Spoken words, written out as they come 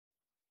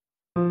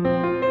So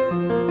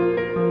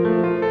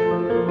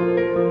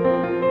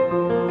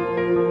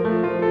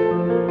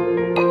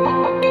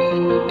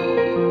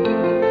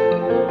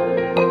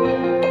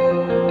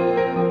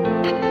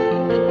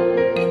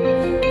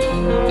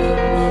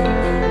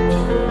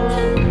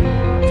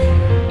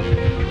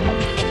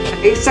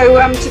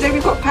today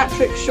we've got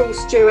Patrick Shaw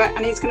Stewart,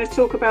 and he's going to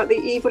talk about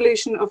the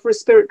evolution of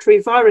respiratory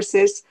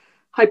viruses,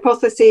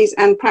 hypotheses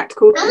and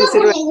practical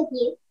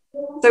considerations.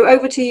 So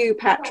over to you,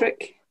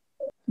 Patrick.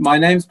 My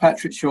name's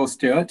Patrick Shaw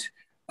Stewart.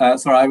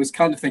 Sorry, I was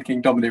kind of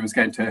thinking Dominic was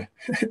going to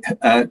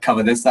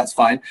cover this, that's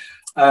fine.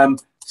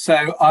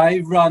 So I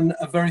run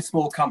a very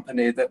small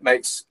company that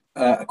makes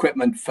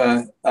equipment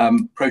for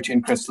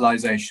protein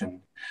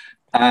crystallization.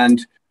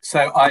 And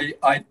so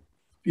I've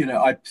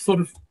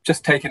sort of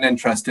just taken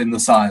interest in the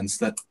science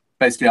that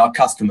basically our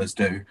customers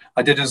do.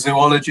 I did a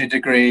zoology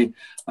degree.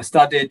 I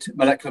studied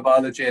molecular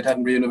biology at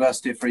Edinburgh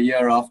University for a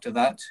year after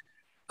that.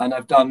 And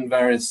I've done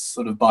various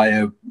sort of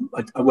I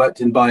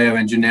worked in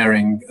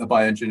bioengineering, a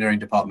bioengineering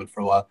department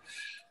for a while.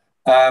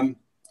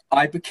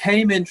 I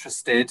became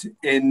interested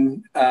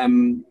in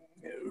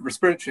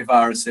respiratory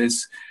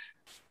viruses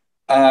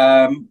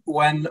in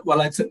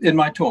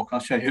my talk, I'll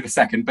show you in a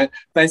second, but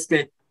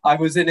basically I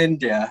was in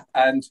India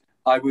and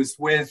I was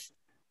with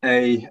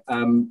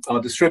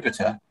our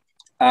distributor,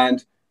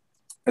 and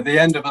at the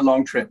end of a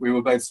long trip, we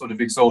were both sort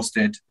of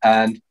exhausted,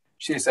 and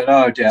she said,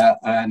 "Oh dear,"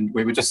 and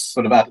we were just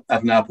sort of at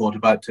an airport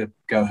about to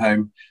go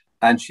home,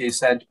 and she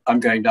said,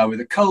 "I'm going down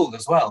with a cold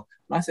as well."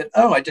 And I said,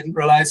 "Oh, I didn't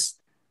realize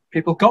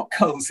people got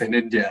colds in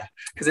India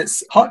because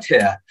it's hot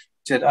here."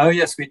 She said, "Oh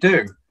yes, we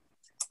do."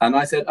 And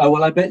I said, "Oh,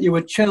 well, I bet you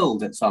were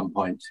chilled at some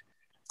point."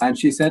 And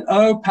she said,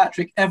 "Oh,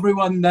 Patrick,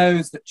 everyone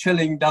knows that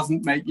chilling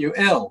doesn't make you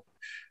ill.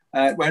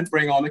 It won't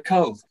bring on a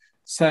cold."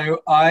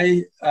 So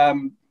I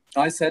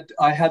said,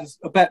 I had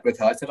a bet with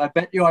her. I said, "I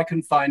bet you I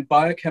can find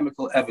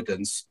biochemical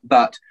evidence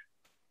that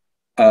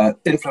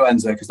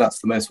influenza, because that's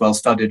the most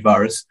well-studied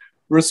virus,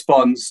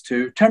 responds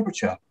to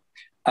temperature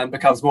and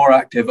becomes more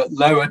active at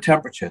lower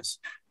temperatures."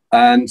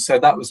 And so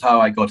that was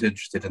how I got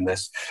interested in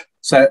this.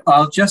 So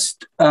I'll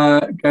just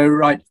go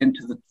right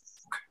into the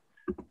talk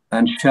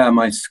and share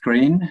my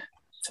screen.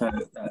 So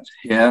that's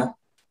here.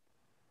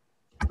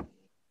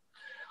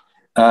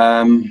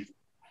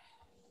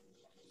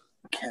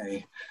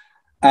 Okay,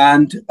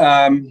 and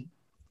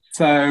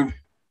so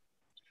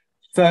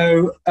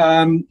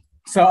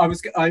I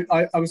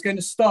was going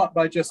to start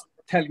by just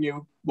telling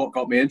you what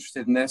got me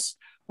interested in this.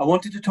 I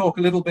wanted to talk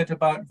a little bit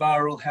about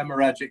viral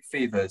hemorrhagic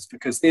fevers,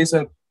 because these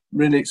are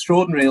really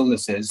extraordinary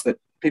illnesses that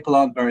people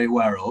aren't very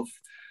aware of.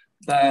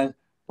 They're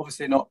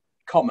obviously not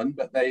common,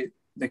 but they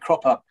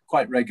crop up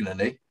quite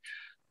regularly.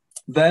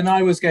 Then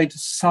I was going to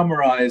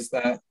summarize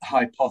the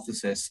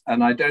hypothesis,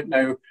 and I don't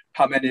know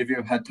how many of you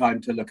have had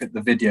time to look at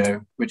the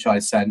video which I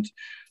sent,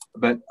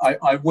 but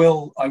I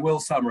will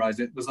summarize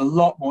it. There's a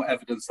lot more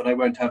evidence that I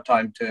won't have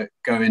time to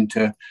go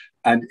into,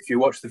 and if you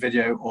watch the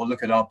video or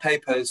look at our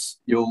papers,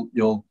 you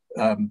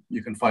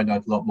can find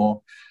out a lot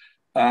more.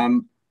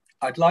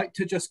 I'd like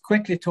to just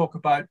quickly talk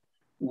about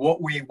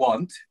what we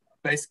want.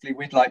 Basically,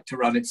 we'd like to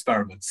run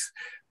experiments,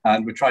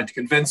 and we're trying to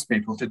convince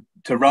people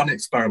to run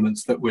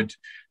experiments that would,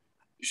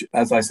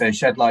 as I say,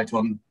 shed light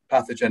on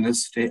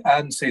pathogenicity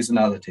and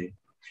seasonality.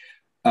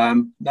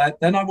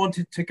 Then I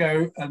wanted to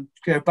go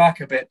back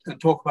a bit and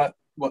talk about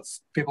what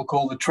people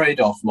call the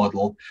trade-off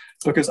model,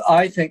 because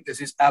I think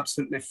this is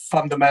absolutely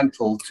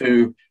fundamental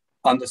to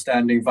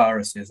understanding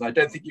viruses. I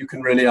don't think you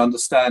can really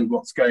understand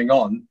what's going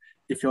on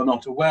if you're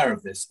not aware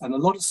of this. And a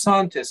lot of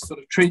scientists sort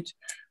of treat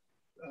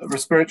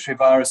respiratory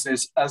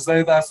viruses as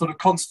though they're sort of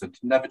constant,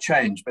 never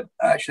change. But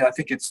actually, I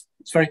think it's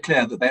very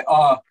clear that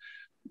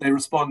they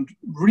respond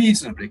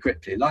reasonably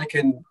quickly, like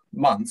in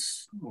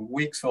months, or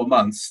weeks or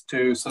months,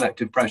 to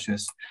selective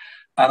pressures.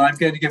 And I'm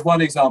going to give one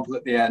example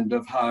at the end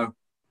of how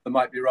there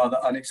might be rather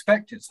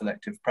unexpected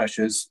selective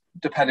pressures,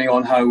 depending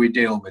on how we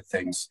deal with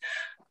things.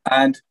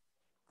 And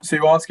so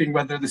you're asking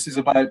whether this is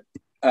about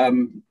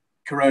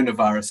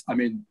coronavirus. I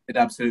mean, it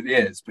absolutely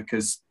is,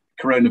 because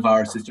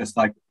coronavirus is just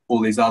like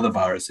all these other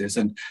viruses.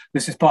 And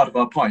this is part of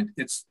our point.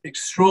 It's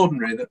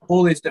extraordinary that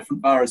all these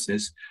different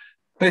viruses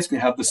basically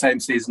have the same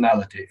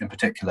seasonality in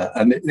particular.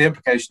 And the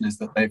implication is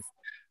that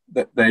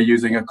they're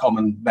using a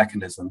common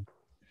mechanism.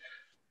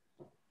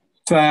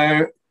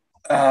 So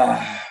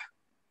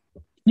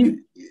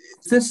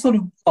is this sort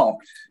of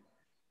blocked?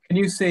 Can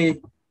you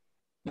see?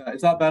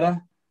 Is that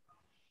better?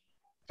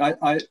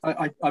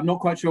 I'm not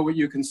quite sure what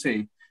you can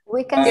see.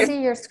 We can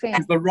see your screen.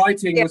 The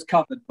writing was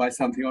covered by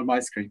something on my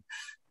screen.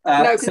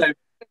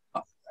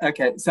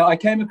 Okay, so I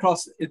came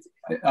across it.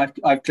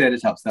 I've cleared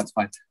it up, so that's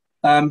fine.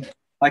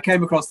 I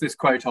came across this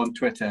quote on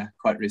Twitter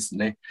quite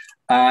recently,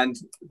 and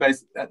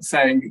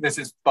saying this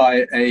is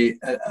by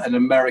an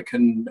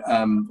American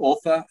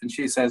author, and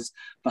she says,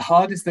 "The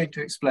hardest thing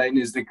to explain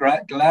is the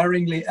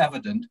glaringly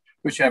evident,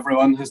 which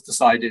everyone has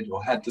decided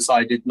or had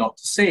decided not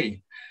to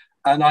see."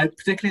 And I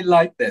particularly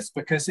like this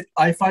because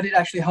I find it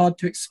actually hard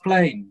to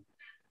explain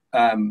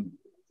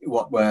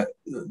what were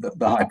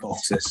the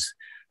hypothesis.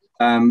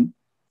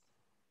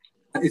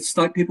 it's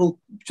like people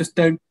just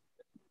don't,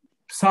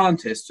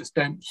 scientists just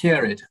don't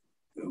hear it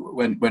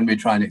when we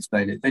try and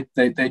explain it.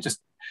 They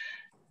just,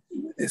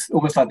 it's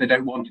almost like they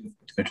don't want to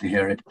totally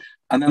hear it.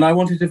 And then I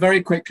wanted to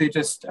very quickly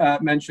just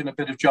mention a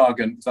bit of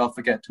jargon, because I'll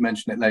forget to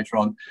mention it later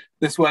on.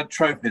 This word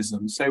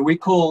tropism. So we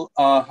call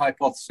our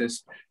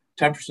hypothesis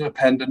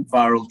temperature-dependent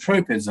viral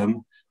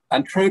tropism,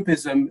 and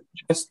tropism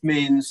just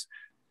means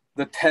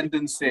the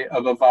tendency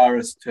of a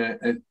virus to,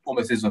 it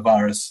almost is a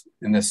virus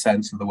in this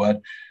sense of the word,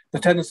 the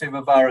tendency of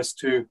a virus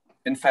to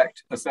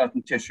infect a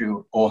certain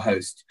tissue or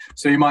host.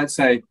 So you might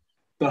say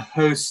the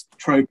host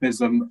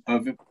tropism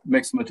of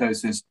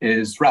myxomatosis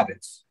is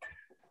rabbits.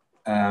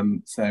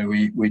 So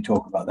we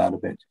talk about that a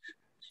bit.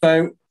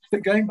 So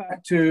going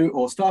back to,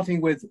 or starting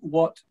with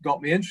what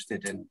got me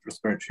interested in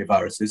respiratory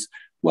viruses,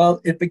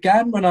 well, it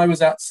began when I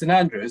was at St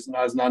Andrews and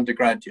I was an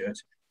undergraduate,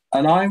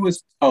 and I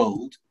was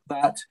told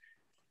that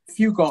if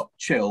you got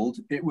chilled,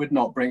 it would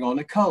not bring on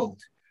a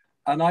cold.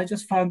 And I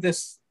just found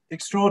this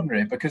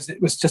extraordinary, because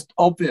it was just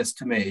obvious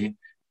to me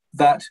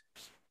that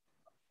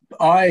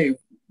I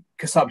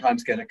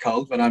sometimes get a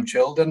cold when I'm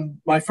chilled, and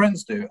my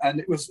friends do. And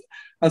it was,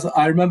 as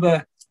I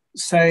remember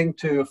saying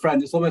to a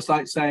friend, it's almost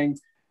like saying,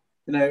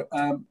 you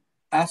know,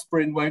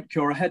 aspirin won't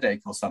cure a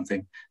headache or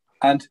something.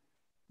 And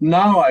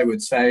now I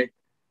would say,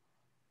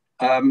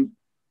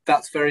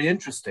 that's very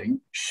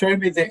interesting. Show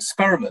me the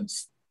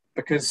experiments,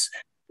 because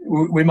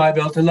we might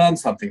be able to learn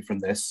something from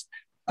this,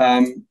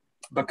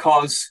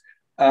 because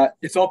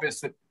it's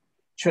obvious that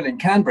chilling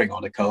can bring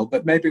on a cold,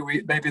 but maybe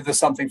there's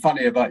something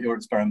funny about your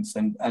experiments,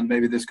 and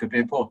maybe this could be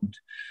important.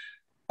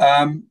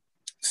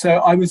 So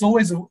I was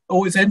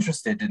always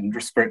interested in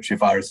respiratory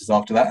viruses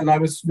after that, and I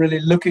was really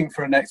looking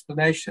for an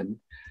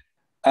explanation.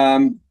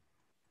 Then,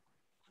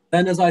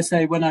 as I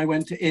say, when I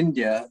went to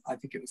India, I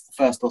think it was the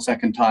first or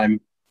second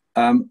time,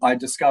 I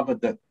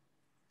discovered that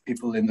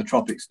people in the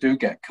tropics do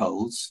get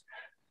colds.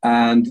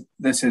 And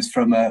this is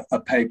from a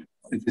paper,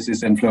 this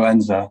is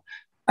influenza.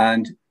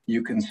 And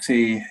you can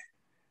see,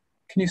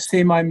 can you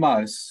see my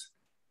mouse?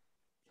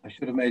 I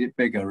should have made it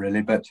bigger,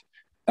 really, but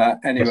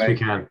anyway. Yes, we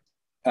can.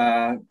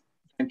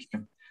 Thank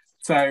you.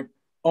 So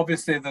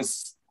obviously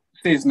there's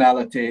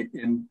seasonality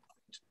in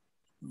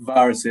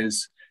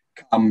viruses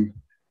come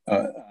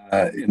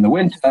in the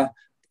winter.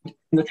 In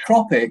the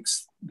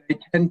tropics, they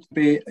tend to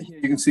be, here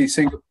you can see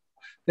Singapore,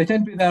 they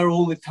tend to be there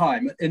all the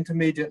time at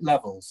intermediate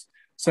levels.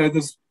 So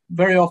there's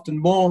very often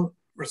more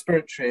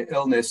respiratory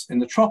illness in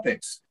the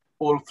tropics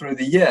all through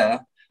the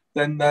year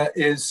than there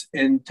is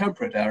in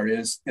temperate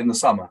areas in the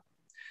summer.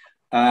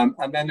 And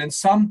then in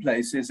some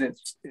places,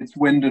 it's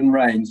wind and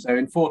rain. So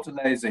in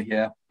Fortaleza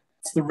here,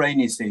 it's the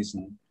rainy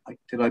season.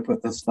 Did I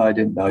put the slide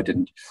in? No, I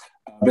didn't.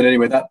 But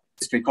anyway, that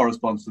basically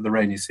corresponds to the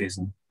rainy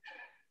season.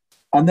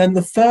 And then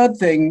the third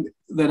thing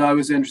that I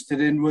was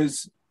interested in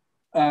was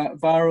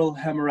viral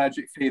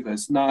hemorrhagic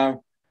fevers.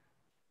 Now,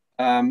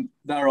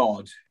 they're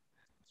odd.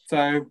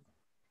 So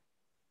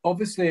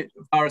obviously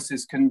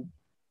viruses can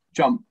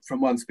jump from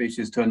one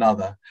species to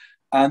another.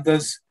 And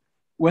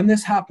when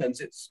this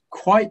happens, it's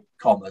quite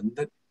common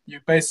that you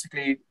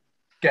basically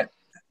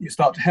you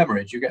start to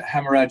hemorrhage, you get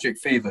hemorrhagic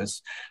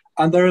fevers.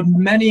 And there are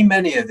many,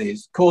 many of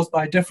these caused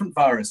by different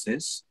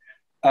viruses,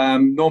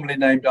 normally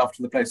named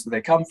after the place that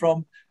they come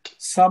from.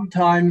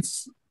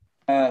 Sometimes,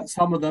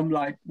 some of them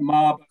like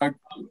Marburg,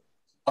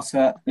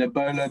 Lassa, and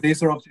Ebola,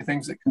 these are obviously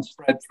things that can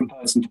spread from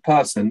person to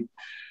person.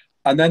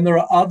 And then there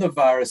are other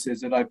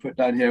viruses that I put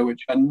down here,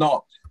 which are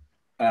not,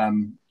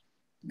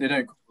 they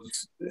don't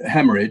cause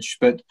hemorrhage,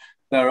 but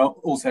there are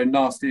also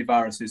nasty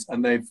viruses,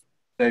 and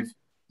they've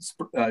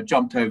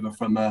jumped over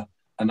from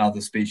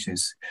another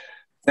species.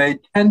 They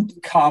tend to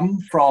come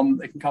from,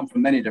 they can come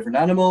from many different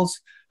animals.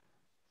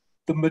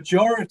 The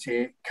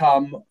majority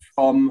come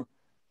from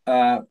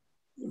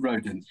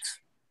rodents.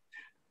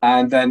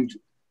 And then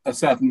a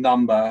certain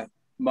number,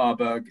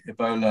 Marburg,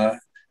 Ebola,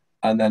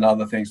 and then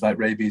other things like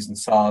rabies and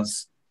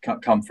SARS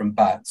come from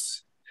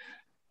bats.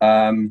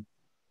 But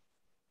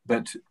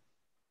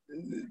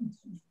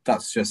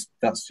that's just,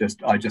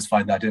 I just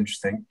find that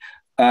interesting.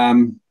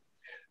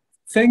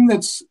 Thing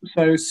that's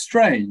so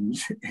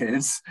strange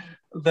is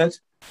that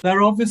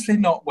they're obviously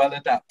not well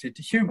adapted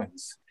to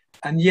humans,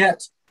 and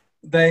yet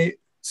they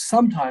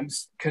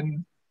sometimes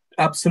can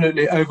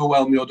absolutely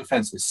overwhelm your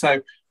defenses.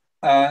 So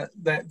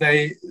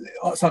they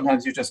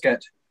sometimes you just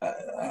get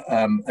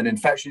an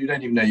infection, you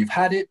don't even know you've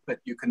had it, but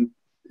you can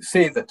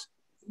see that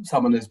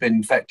someone has been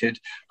infected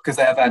because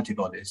they have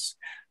antibodies.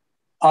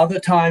 Other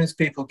times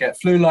people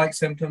get flu-like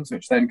symptoms,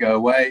 which then go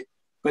away.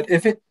 But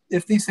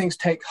if these things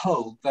take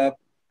hold, they're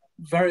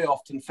very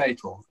often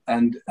fatal,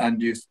 and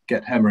you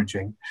get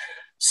hemorrhaging.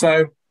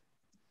 So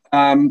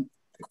the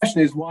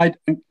question is, why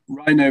don't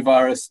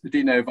rhinovirus,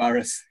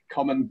 adenovirus,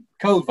 common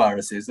cold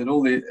viruses, and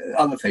all the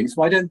other things,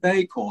 why don't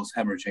they cause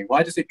hemorrhaging?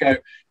 Why does it go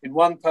in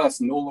one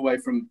person all the way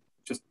from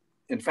just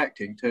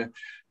infecting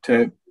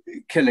to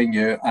killing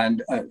you?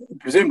 And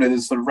presumably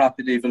there's sort of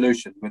rapid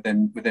evolution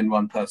within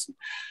one person.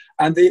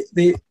 And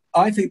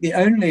I think the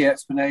only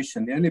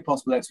explanation, the only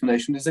possible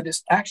explanation, is that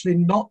it's actually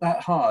not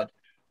that hard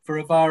for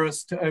a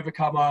virus to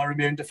overcome our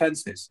immune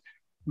defenses.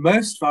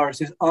 Most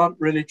viruses aren't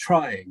really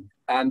trying,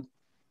 and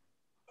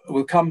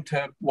we'll come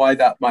to why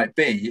that might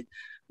be.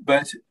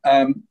 But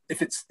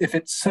if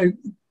it's so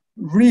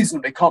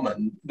reasonably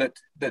common that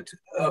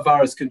a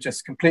virus can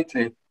just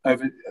completely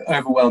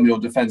overwhelm your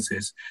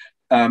defenses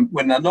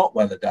when they're not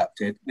well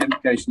adapted, the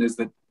implication is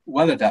that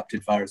well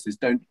adapted viruses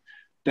don't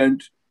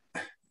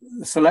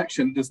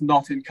selection does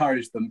not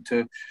encourage them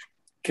to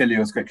kill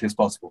you as quickly as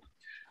possible.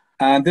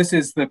 And this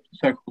is the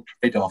so-called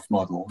trade-off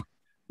model.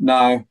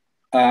 Now,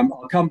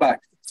 I'll come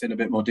back to this in a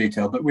bit more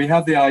detail, but we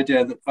have the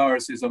idea that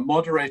viruses are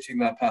moderating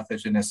their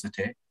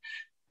pathogenicity.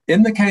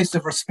 In the case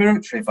of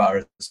respiratory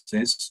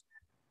viruses,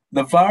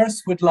 the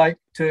virus would like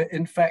to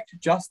infect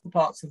just the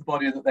parts of the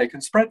body that they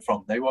can spread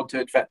from. They want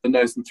to infect the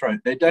nose and throat.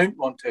 They don't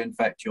want to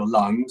infect your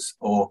lungs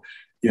or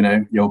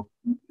your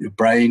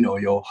brain or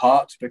your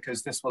heart,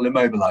 because this will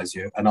immobilize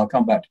you. And I'll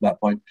come back to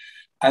that point.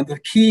 And the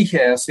key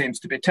here seems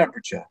to be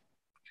temperature.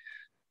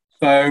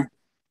 So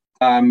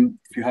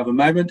if you have a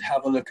moment,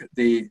 have a look at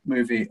the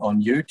movie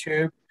on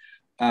YouTube.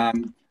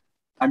 I'm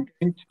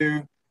going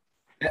to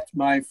get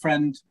my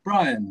friend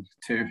Brian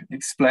to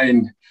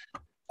explain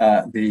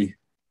the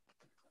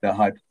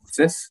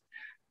hypothesis,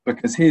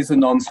 because he's a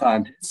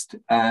non-scientist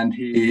and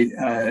he's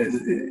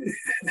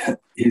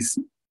he's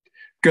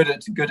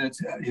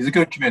a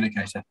good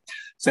communicator.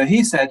 So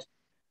he said,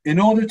 in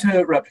order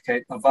to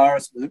replicate a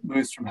virus that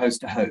moves from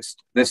host to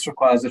host, this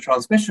requires a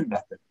transmission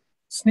method,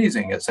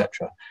 sneezing,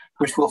 etc.,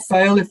 which will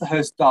fail if the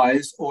host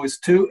dies or is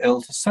too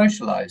ill to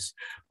socialize.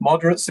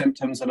 Moderate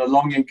symptoms and a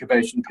long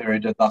incubation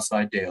period are thus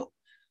ideal.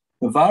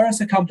 The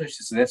virus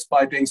accomplishes this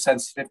by being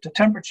sensitive to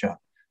temperature.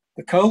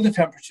 The colder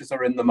temperatures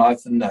are in the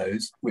mouth and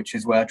nose, which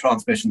is where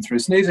transmission through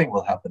sneezing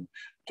will happen.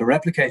 To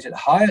replicate at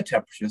higher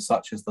temperatures,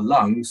 such as the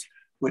lungs,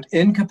 would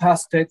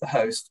incapacitate the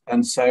host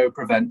and so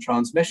prevent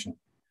transmission.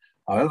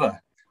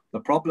 However, the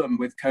problem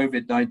with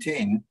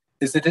COVID-19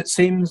 is that it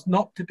seems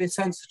not to be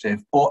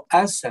sensitive or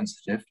as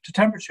sensitive to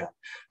temperature,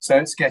 so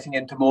it's getting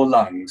into more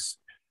lungs.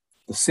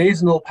 The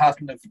seasonal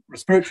pattern of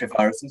respiratory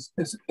viruses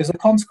is a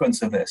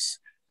consequence of this.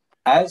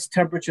 As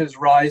temperatures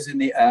rise in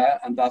the air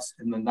and thus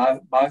in the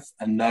mouth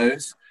and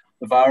nose,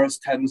 the virus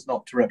tends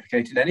not to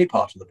replicate in any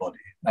part of the body.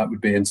 That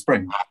would be in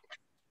spring.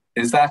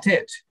 Is that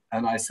it?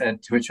 And I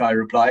said, to which I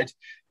replied,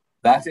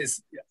 that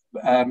is,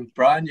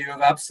 Brian, you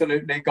have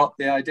absolutely got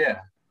the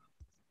idea.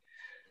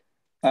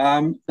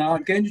 Now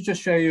I'm going to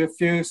just show you a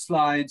few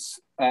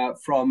slides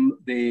from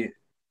the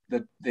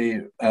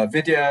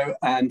video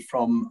and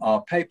from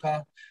our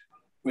paper,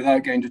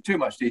 without going into too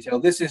much detail.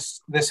 This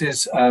is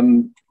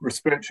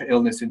respiratory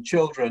illness in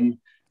children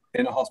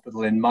in a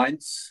hospital in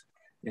Mainz,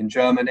 in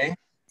Germany.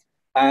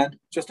 And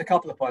just a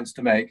couple of points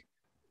to make.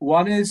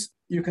 One is,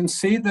 you can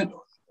see that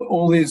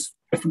all these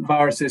different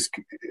viruses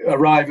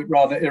arrive at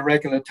rather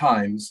irregular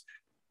times,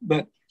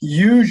 but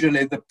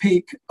usually the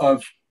peak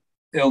of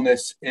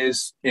illness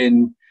is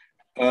in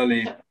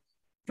early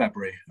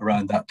February,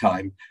 around that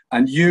time.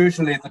 And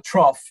usually the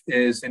trough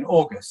is in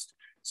August.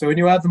 So when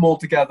you add them all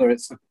together,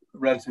 it's a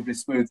relatively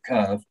smooth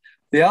curve.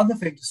 The other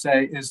thing to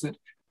say is that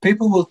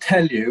people will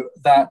tell you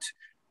that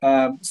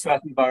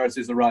certain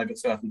viruses arrive at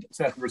certain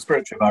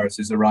respiratory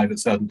viruses arrive at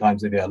certain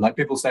times of year. Like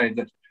people say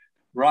that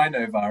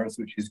rhinovirus,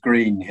 which is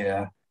green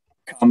here,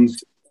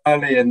 comes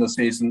early in the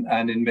season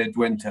and in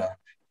midwinter.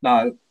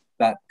 Now,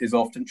 that is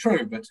often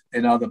true, but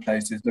in other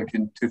places, look,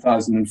 in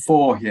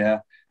 2004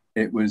 here,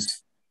 it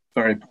was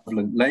very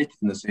prevalent late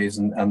in the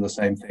season, and the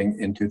same thing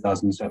in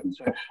 2007.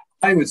 So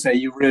I would say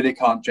you really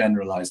can't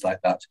generalize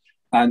like that.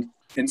 And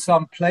in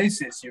some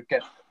places you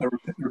get a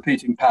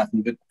repeating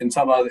pattern, but in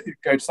some other,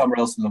 go to somewhere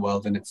else in the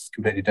world and it's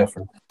completely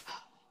different.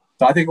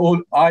 So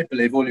I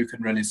believe all you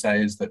can really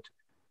say is that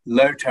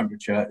low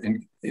temperature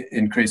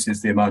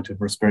increases the amount of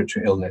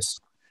respiratory illness.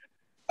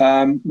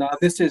 Now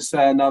this is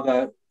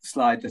another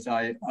slide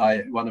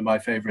that one of my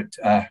favorite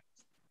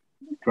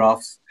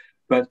graphs,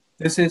 but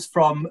this is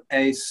from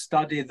a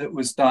study that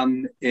was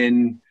done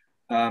in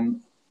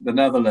the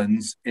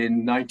Netherlands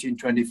in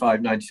 1925,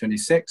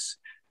 1926.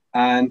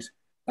 And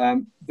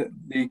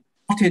the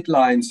dotted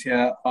lines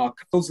here are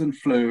colds and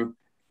flu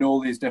in all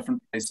these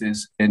different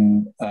places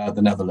in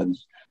the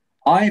Netherlands.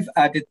 I've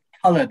added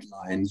colored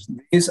lines.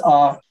 These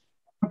are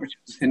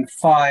temperatures in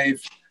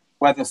 5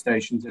 weather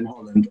stations in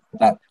Holland at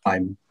that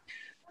time.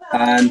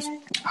 And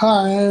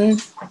hi.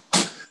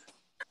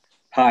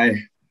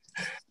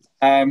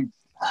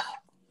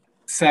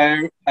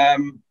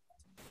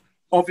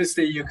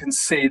 Obviously you can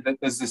see that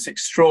there's this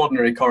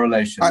extraordinary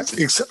correlation.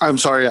 I'm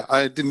sorry,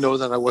 I didn't know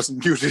that I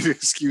wasn't muted.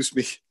 Excuse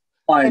me.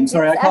 I'm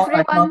sorry,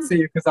 I can't see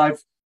you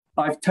because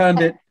I've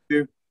turned it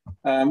to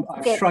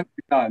I've shrunk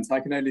it down, so I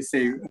can only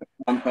see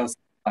one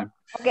person at a time.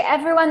 Okay,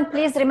 everyone,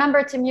 please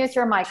remember to mute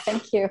your mic.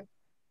 Thank you.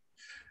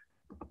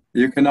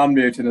 You can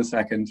unmute in a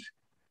second.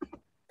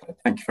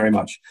 Thank you very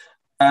much.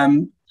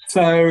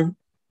 So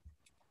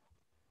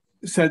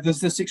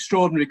there's this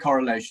extraordinary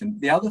correlation.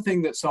 The other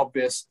thing that's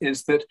obvious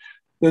is that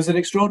there's an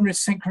extraordinary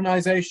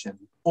synchronization.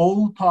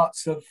 All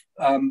parts of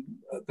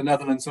the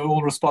Netherlands are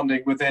all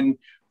responding within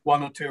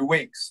 1 or 2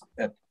 weeks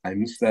at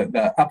times.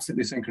 They're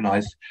absolutely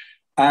synchronized.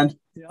 And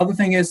the other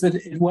thing is that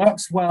it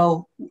works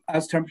well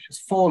as temperatures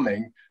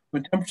falling.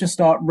 When temperatures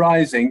start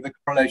rising, the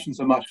correlations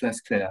are much less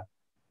clear.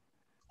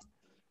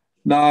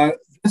 Now,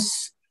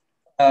 this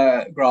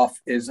graph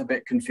is a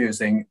bit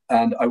confusing,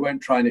 and I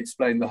won't try and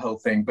explain the whole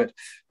thing, but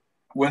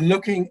we're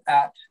looking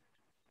at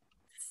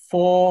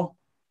 4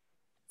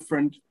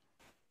 different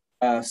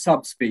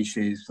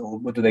subspecies, or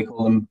what do they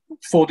call them?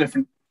 4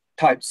 different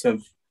types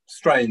of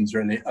strains,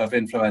 really, of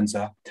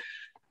influenza,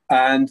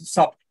 and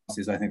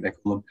subclasses, I think they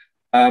call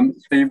them.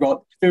 So you've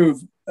got 2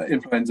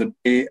 influenza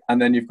B,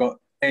 and then you've got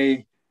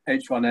A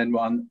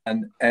H1N1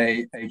 and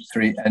A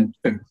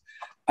H3N2.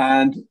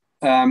 And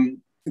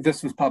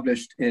this was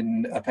published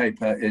in a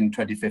paper in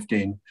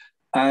 2015.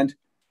 And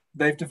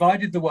they've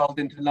divided the world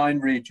into 9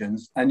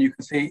 regions, and you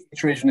can see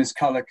each region is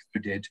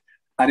color-coded,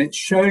 and it's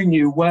showing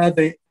you where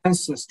the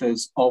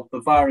ancestors of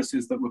the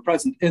viruses that were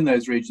present in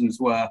those regions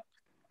were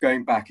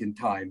going back in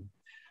time.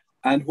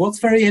 And what's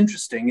very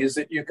interesting is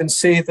that you can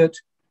see that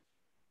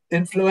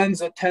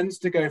influenza tends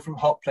to go from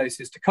hot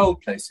places to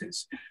cold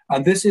places.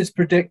 And this is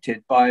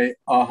predicted by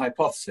our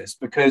hypothesis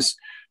because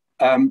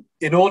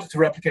in order to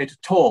replicate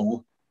at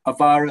all, a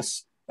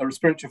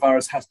respiratory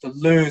virus has to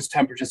lose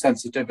temperature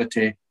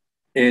sensitivity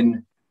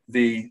in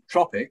the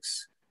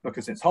tropics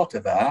because it's hotter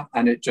there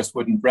and it just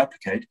wouldn't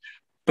replicate.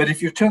 But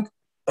if you took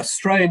a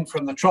strain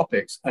from the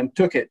tropics and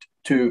took it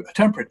to a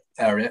temperate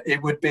area,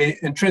 it would be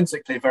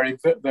intrinsically very,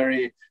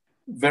 very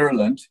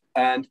virulent,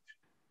 and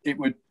it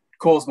would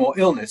cause more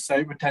illness, so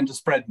it would tend to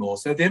spread more.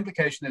 So the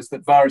implication is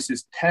that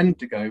viruses tend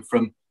to go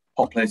from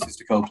hot places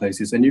to cold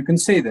places, and you can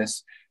see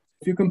this.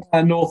 If you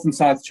compare North and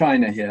South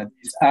China here,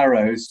 these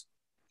arrows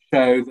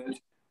show that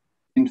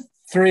in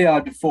 3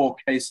 out of 4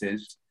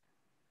 cases,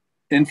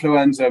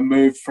 influenza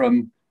moved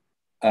from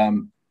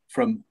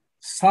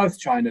South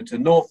China to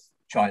North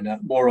China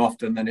more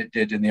often than it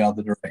did in the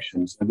other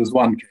directions. So there's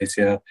one case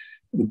here,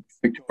 the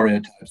Victoria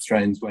type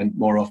strains went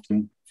more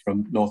often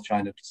from North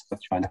China to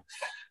South China.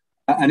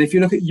 And if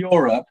you look at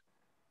Europe,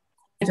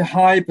 quite a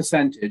high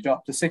percentage,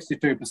 up to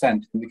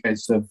 62% in the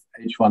case of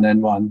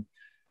H1N1,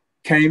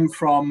 came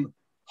from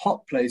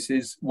hot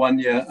places 1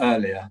 year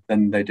earlier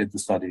than they did the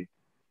study.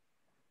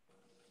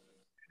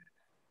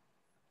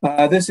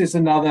 This is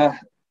another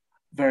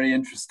very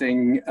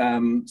interesting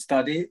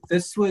study.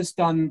 This was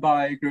done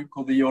by a group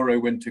called the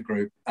Euro-Winter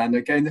Group. And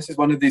again, this is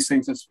one of these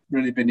things that's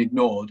really been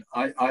ignored.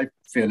 I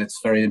feel it's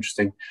very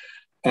interesting.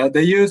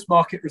 They use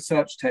market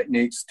research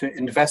techniques to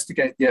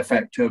investigate the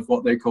effect of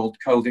what they called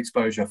cold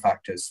exposure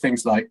factors,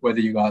 things like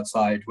whether you go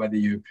outside, whether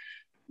you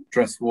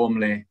dress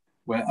warmly,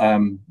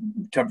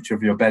 temperature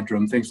of your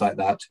bedroom, things like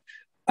that.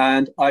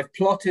 And I've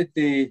plotted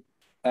the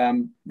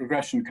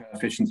regression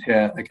coefficients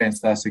here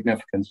against their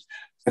significance.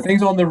 So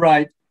things on the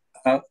right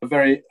are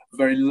very,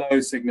 very low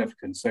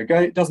significance. So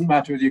it doesn't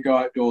matter whether you go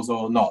outdoors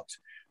or not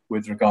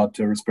with regard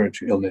to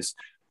respiratory illness.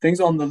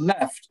 Things on the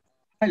left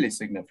are highly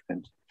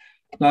significant.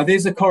 Now,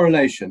 these are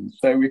correlations,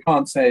 so we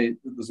can't say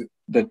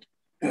that,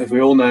 as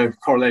we all know,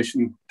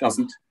 correlation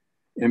doesn't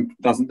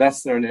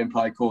necessarily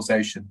imply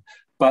causation.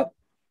 But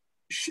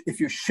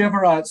if you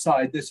shiver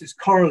outside, this is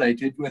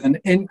correlated with an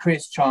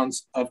increased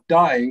chance of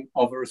dying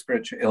of a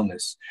respiratory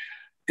illness.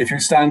 If you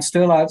stand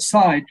still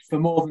outside for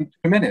more than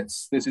 2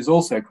 minutes, this is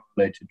also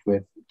correlated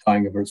with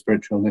dying of a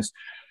respiratory illness.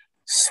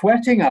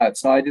 Sweating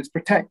outside is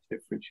protective,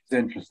 which is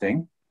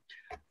interesting,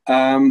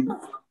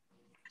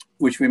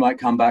 which we might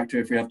come back to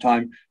if we have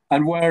time.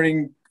 And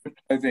wearing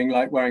clothing,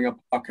 like wearing a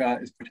parka,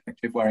 is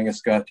protective. Wearing a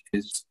skirt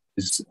is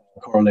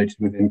correlated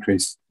with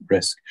increased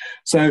risk.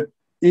 So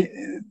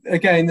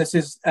again, this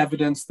is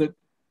evidence that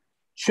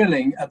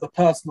chilling at the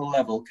personal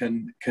level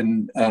can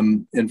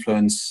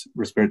influence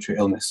respiratory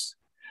illness.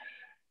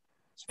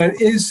 So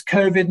is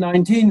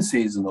COVID-19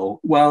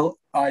 seasonal? Well,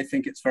 I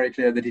think it's very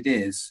clear that it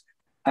is.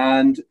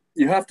 And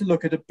you have to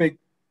look at a big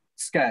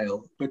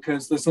scale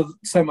because there's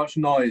so much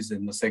noise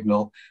in the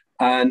signal.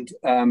 And,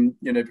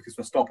 because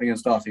we're stopping and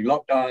starting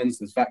lockdowns,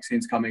 there's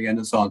vaccines coming in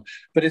and so on.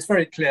 But it's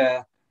very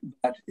clear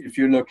that if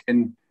you look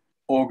in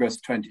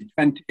August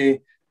 2020,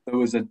 there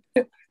was a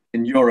dip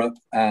in Europe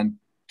and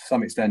to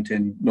some extent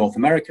in North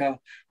America,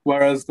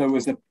 whereas there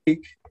was a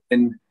peak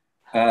in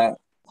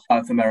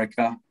South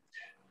America,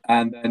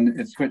 and then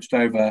it switched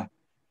over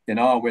in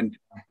our winter.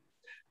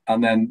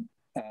 And then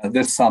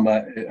this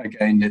summer,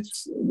 again,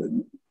 it's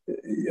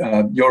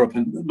Europe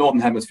and the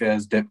Northern Hemisphere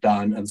has dipped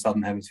down and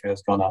Southern Hemisphere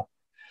has gone up.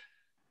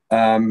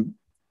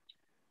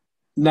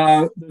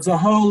 Now, there's a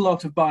whole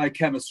lot of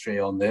biochemistry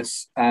on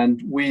this,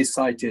 and we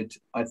cited,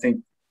 I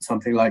think,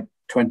 something like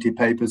 20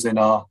 papers in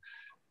our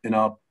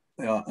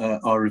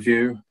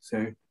review.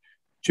 So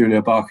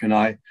Julia Bach and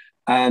I,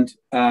 and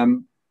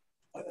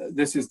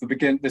this is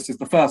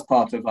the first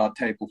part of our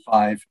table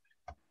 5.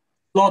 A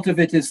lot of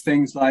it is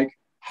things like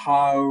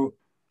how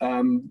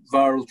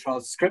viral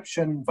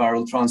transcription,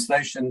 viral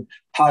translation,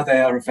 how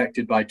they are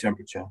affected by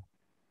temperature.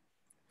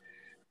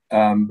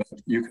 But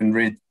you can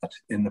read that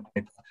in the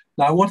paper.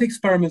 Now, what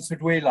experiments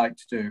would we like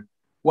to do?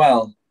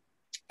 Well,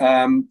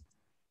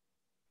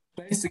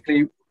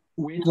 basically,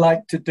 we'd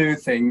like to do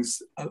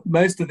things,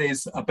 most of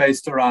these are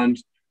based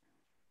around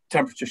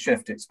temperature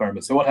shift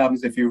experiments. So what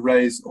happens if you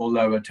raise or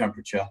lower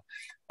temperature?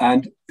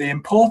 And the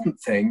important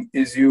thing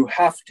is you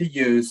have to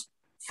use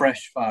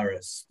fresh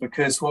virus,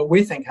 because what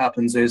we think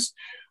happens is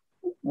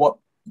what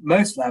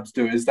most labs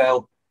do is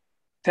they'll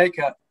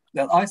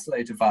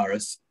isolate a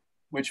virus,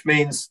 which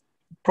means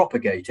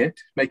propagate it,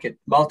 make it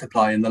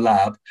multiply in the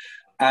lab,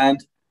 and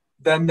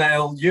then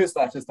they'll use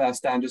that as their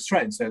standard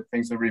strain, so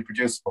things are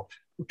reproducible.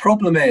 The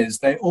problem is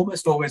they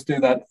almost always do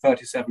that at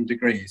 37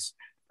 degrees.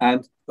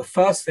 And the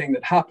first thing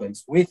that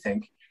happens, we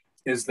think,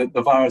 is that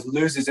the virus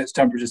loses its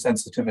temperature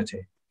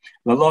sensitivity.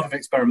 And a lot of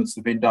experiments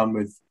have been done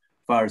with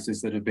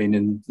viruses that have been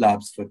in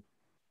labs for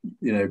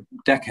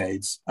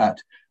decades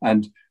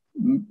and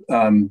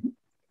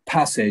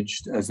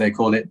passaged, as they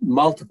call it,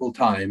 multiple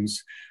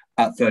times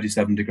at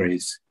 37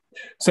 degrees.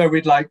 So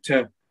we'd like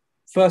to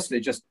firstly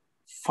just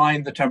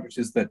find the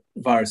temperatures that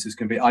viruses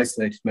can be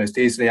isolated most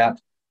easily at,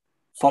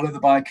 follow the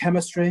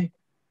biochemistry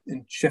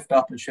in shift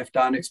up and shift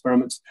down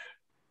experiments,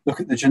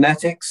 look at the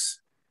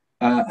genetics,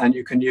 and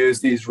you can use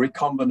these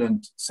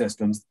recombinant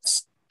systems.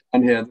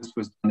 And here, this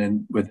was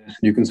done with this.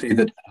 You can see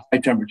that at high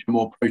temperature,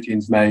 more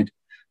proteins made.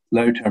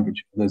 Low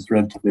temperature, there's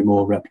relatively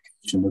more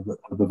replication of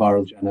the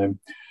viral genome.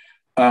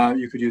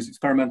 You could use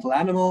experimental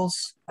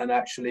animals and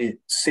actually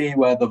see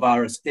where the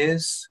virus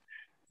is.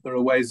 There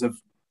are ways of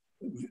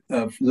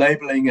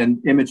labeling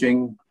and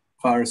imaging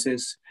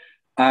viruses.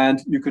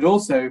 And you could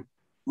also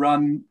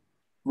run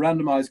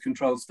randomized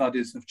controlled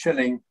studies of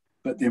chilling,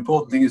 but the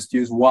important thing is to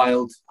use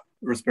wild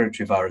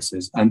respiratory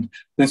viruses. And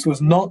this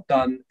was not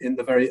done in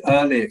the very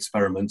early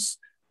experiments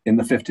in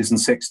the 50s and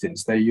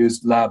 60s. They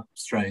used lab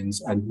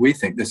strains, and we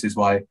think this is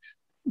why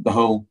the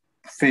whole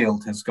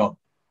field has got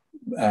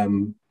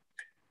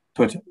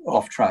put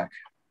off track.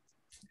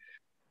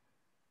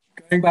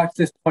 Going back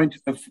to this point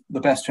of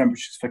the best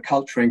temperatures for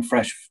culturing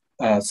fresh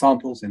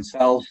samples in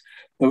cells,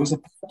 there was a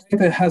paper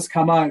that has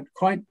come out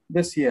quite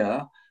this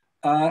year,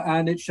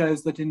 and it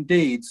shows that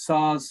indeed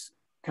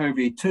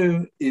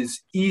SARS-CoV-2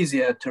 is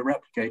easier to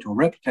replicate, or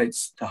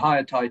replicates to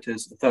higher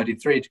titers at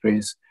 33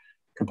 degrees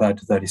compared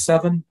to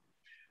 37.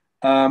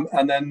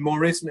 And then more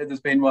recently,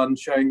 there's been one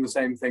showing the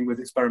same thing with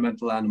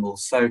experimental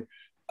animals. So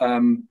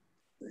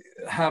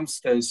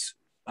hamsters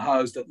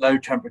housed at low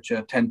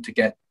temperature tend to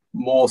get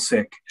more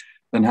sick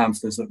than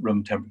hamsters at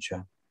room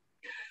temperature.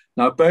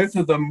 Now, both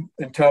of them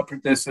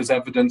interpret this as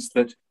evidence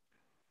that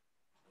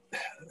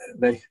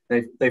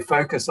they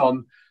focus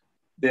on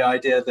the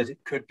idea that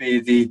it could be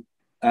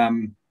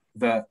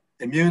the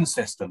immune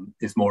system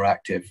is more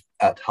active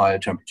at higher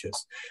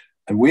temperatures.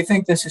 And we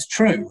think this is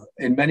true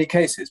in many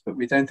cases, but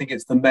we don't think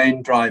it's the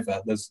main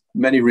driver. There's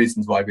many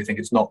reasons why we think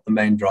it's not the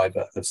main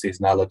driver of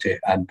seasonality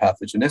and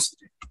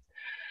pathogenicity.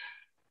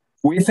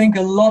 We think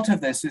a lot of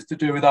this is to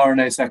do with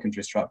RNA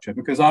secondary structure,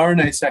 because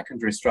RNA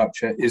secondary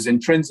structure is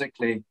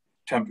intrinsically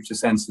temperature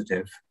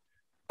sensitive.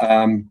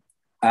 What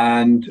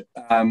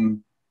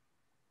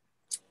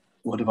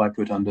have I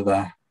put under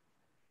there?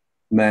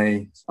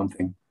 May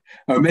something.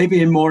 Oh,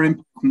 maybe more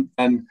important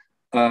than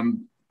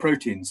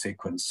protein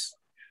sequence.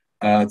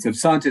 So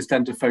scientists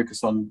tend to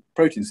focus on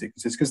protein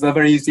sequences because they're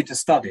very easy to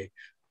study.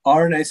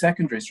 RNA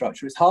secondary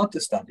structure is hard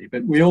to study,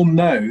 but we all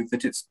know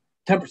that it's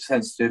temperature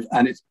sensitive,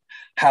 and it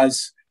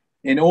has,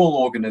 in all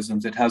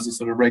organisms, it has a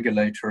sort of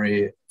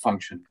regulatory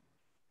function.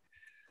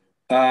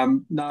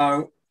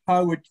 Now,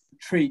 how would you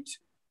treat,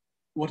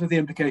 what are the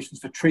implications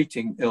for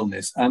treating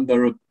illness? And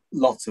there are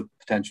lots of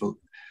potential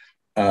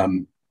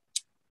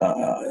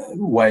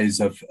ways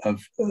of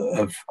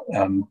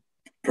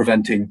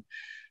preventing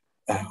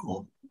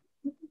or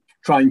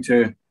trying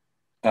to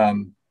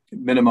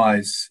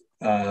minimize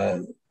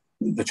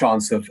the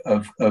chance of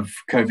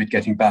COVID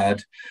getting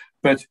bad.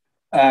 But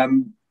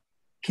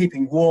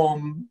keeping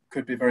warm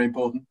could be very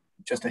important.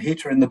 Just a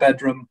heater in the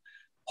bedroom.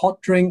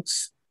 Hot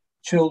drinks,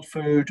 chilled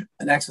food,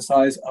 and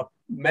exercise are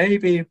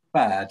maybe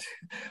bad,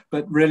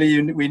 but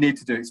really we need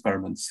to do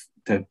experiments.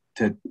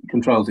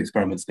 Controlled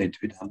experiments need to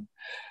be done.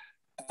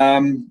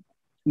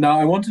 Now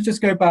I want to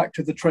just go back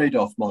to the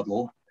trade-off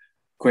model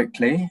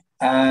quickly.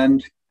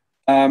 And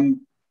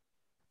can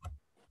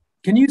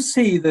you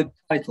see the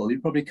title? You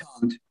probably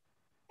can't.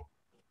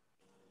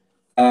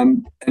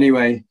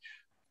 Anyway,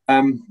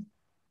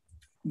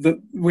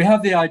 we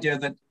have the idea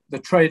that the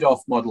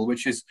trade-off model,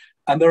 which is,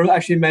 and there are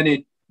actually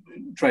many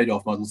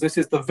trade-off models. This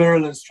is the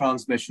virulence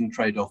transmission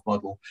trade-off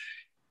model.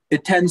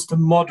 It tends to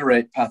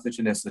moderate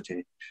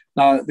pathogenicity.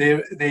 Now,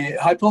 the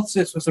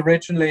hypothesis was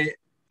originally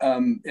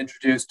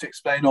introduced to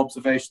explain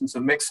observations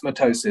of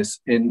myxomatosis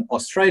in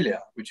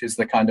Australia, which is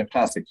the kind of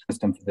classic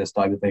system for this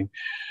type of thing.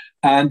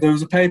 And there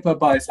was a paper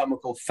by someone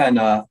called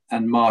Fenner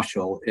and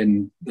Marshall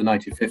in the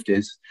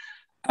 1950s.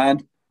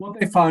 And what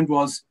they found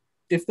was,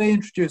 if they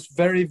introduced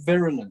very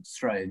virulent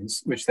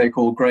strains, which they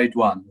call grade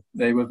 1,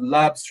 they were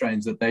lab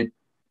strains that they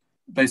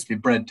basically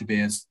bred to be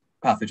as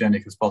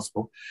pathogenic as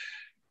possible.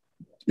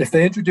 If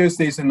they introduced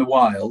these in the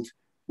wild,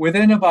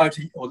 within about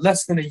or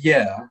less than a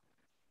year,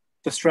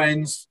 the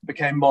strains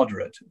became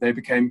moderate. They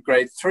became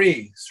grade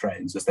 3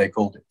 strains, as they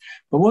called it.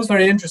 But what's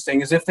very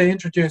interesting is if they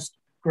introduced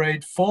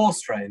grade 4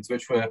 strains,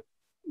 which were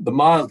the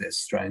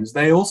mildest strains,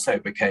 they also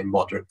became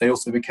moderate. They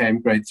also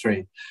became grade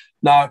 3.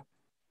 Now,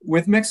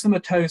 with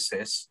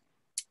myxomatosis,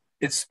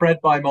 it's spread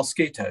by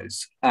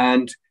mosquitoes.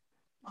 And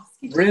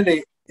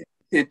really,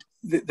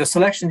 the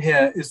selection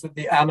here is that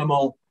the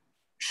animal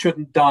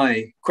shouldn't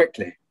die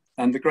quickly.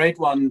 And the grade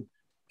 1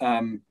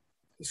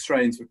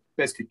 strains were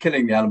basically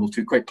killing the animal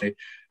too quickly.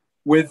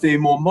 With the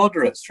more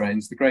moderate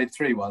strains, the grade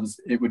 3 ones,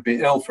 it would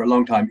be ill for a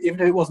long time, even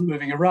if it wasn't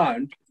moving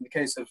around. In the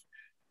case of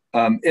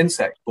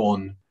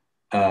insect-borne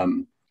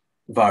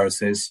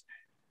viruses,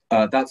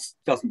 that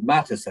doesn't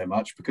matter so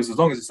much, because as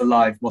long as it's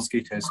alive,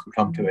 mosquitoes can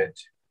come to it.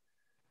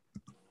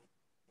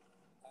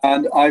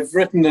 And I've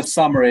written a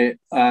summary.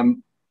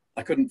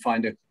 I couldn't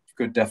find a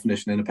good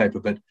definition in a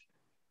paper, but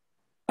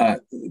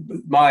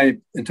my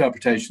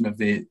interpretation of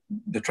the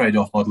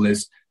trade-off model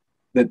is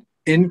that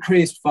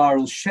increased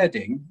viral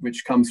shedding,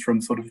 which comes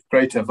from sort of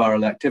greater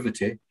viral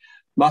activity,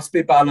 must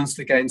be balanced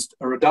against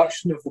a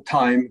reduction of the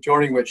time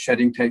during which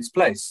shedding takes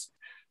place.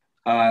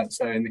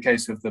 So in the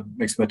case of the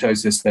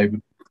myxomatosis, they were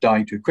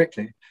dying too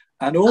quickly.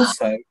 And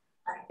also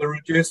the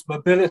reduced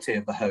mobility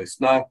of the host.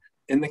 Now,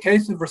 in the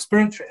case of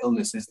respiratory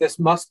illnesses, this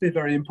must be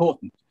very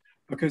important,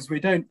 because we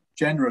don't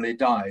generally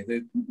die.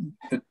 The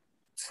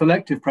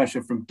selective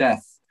pressure from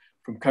death,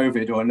 from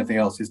COVID or anything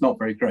else, is not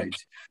very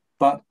great.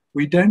 But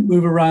we don't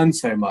move around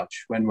so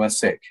much when we're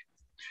sick.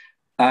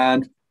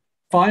 And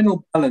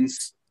final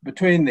balance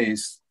between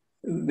these,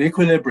 the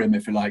equilibrium,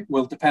 if you like,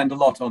 will depend a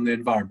lot on the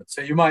environment.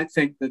 So you might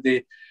think that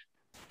the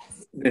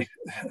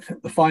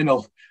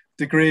final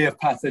degree of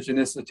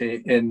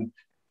pathogenicity in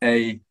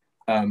a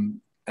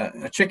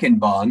chicken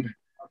barn,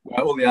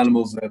 where all the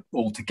animals are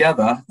all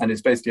together, and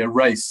it's basically a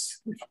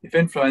race. If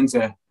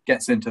influenza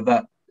gets into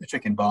that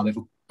chicken barn,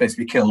 it'll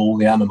basically kill all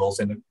the animals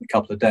in a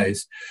couple of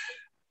days.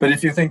 But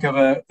if you think of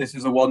this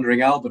is a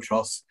wandering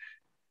albatross,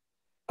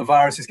 a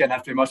virus is going to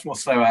have to be much more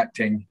slow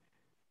acting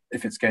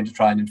if it's going to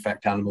try and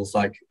infect animals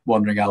like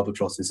wandering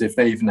albatrosses. If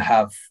they even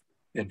have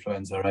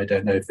influenza, I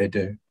don't know if they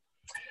do.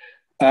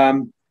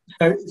 So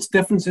it's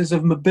differences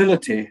of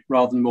mobility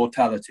rather than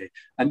mortality.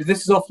 And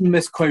this is often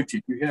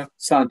misquoted. You hear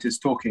scientists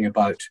talking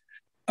about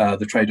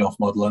the trade-off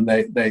model, and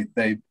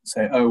they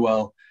say, oh,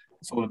 well,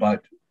 it's all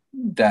about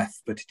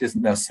death, but it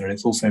isn't necessary.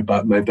 It's also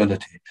about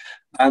mobility.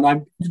 And I'm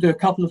going to do a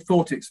couple of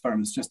thought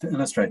experiments just to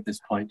illustrate this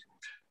point.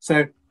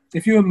 So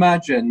if you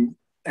imagine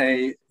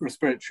a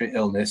respiratory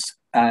illness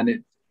and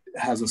it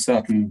has a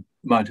certain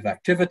amount of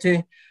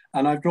activity,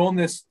 and I've drawn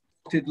this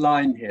dotted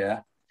line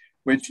here,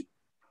 which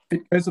if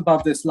it goes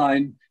above this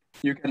line,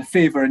 you get a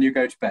fever and you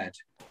go to bed.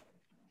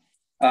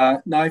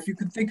 Now, if you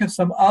could think of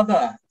some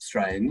other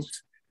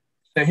strains,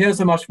 so here's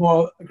a much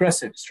more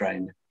aggressive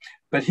strain.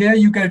 But here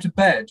you go to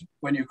bed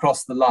when you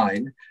cross the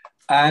line,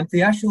 and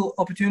the actual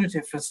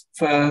opportunity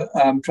for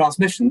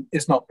transmission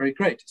is not very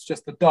great. It's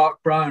just the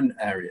dark brown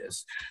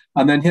areas.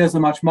 And then here's a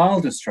much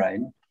milder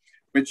strain,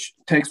 which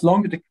takes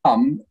longer to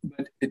come,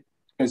 but it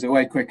goes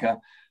away quicker.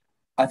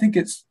 I think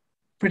it's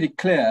pretty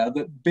clear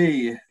that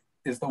B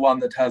is the one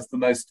that has the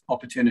most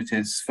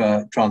opportunities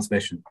for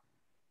transmission.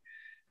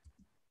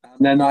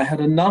 And then I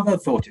had another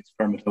thought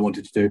experiment I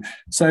wanted to do.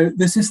 So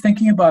this is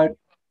thinking about,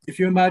 if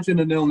you imagine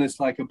an illness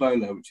like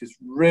Ebola, which is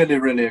really,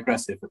 really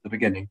aggressive at the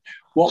beginning,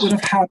 what would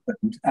have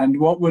happened, and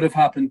what would have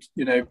happened,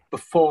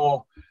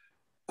 before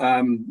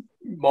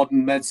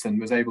modern medicine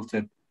was able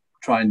to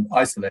try and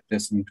isolate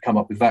this and come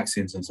up with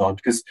vaccines and so on,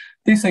 because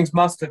these things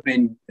must have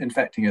been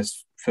infecting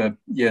us for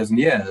years and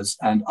years,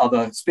 and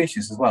other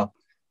species as well.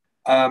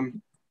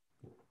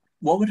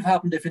 What would have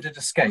happened if it had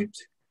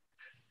escaped?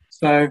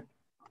 So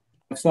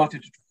I've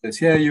started to draw this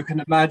here. You can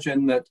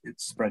imagine that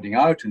it's spreading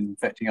out and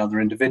infecting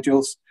other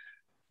individuals,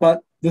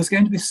 but there's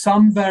going to be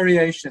some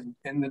variation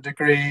in the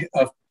degree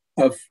of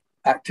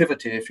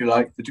activity, if you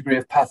like, the degree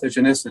of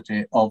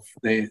pathogenicity of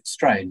the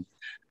strain.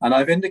 And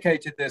I've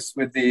indicated this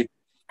with the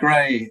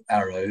gray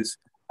arrows,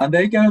 and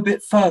they go a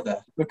bit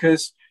further,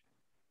 because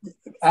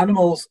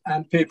animals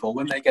and people,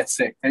 when they get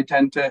sick, they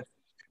tend to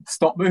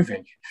stop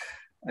moving.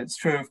 It's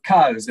true of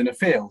cows in a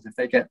field. If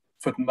they get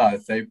foot and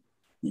mouth, they're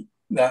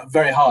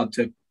very hard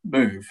to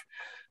move.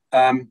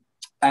 So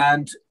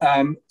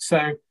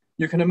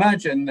you can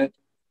imagine that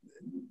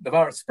the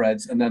virus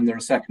spreads, and then there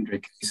are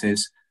secondary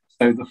cases.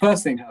 So the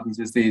first thing that happens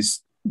is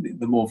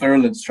the more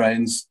virulent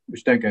strains,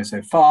 which don't go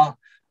so far,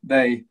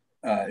 they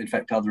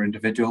infect other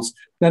individuals.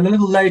 Then a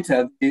little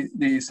later,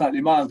 the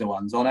slightly milder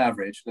ones, on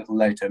average, a little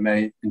later,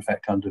 may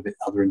infect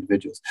other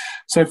individuals.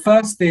 So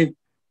first, the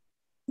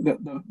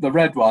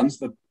red ones,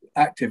 the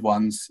active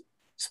ones,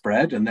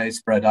 spread, and they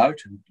spread out,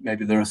 and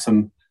maybe there are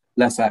some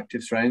less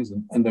active strains,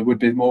 and there would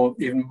be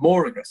even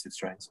more aggressive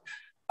strains.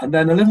 And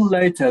then a little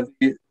later,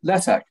 the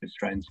less active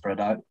strains spread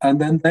out,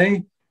 and then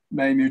they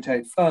may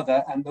mutate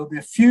further, and there'll be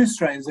a few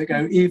strains that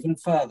go even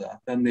further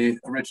than the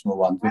original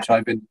ones, which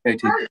I've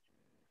indicated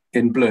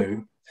in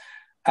blue.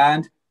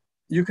 And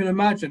you can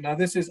imagine, now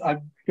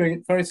I'm doing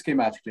it very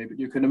schematically, but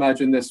you can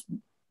imagine this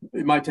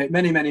it might take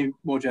many, many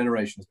more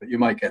generations, but you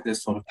might get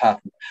this sort of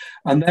pattern.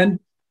 And then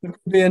there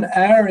could be an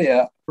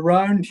area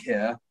around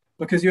here,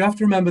 because you have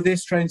to remember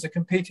these strains are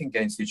competing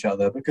against each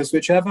other, because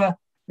whichever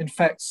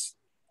infects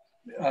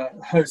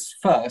hosts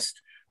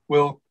first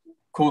will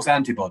cause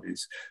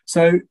antibodies.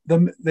 So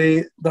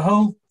the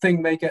whole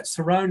thing may get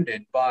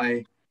surrounded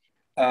by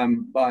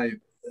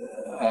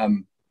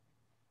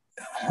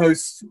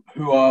hosts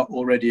who are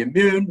already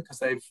immune because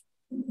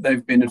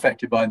they've been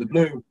infected by the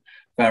blue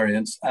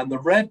variants, and the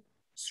red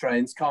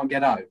strains can't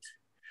get out.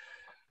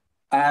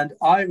 And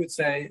I would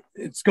say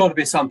it's got to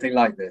be something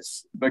like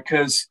this,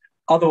 because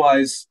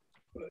otherwise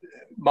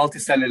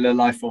multicellular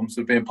life forms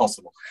would be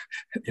impossible.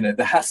 There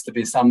has to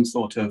be some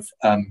sort of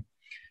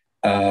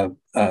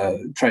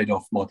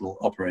trade-off model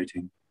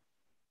operating.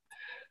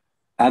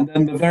 And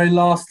then the very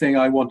last thing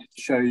I wanted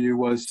to show you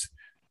was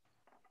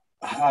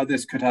how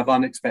this could have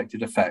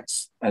unexpected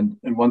effects. And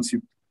once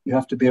you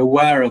have to be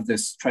aware of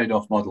this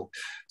trade-off model.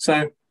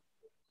 So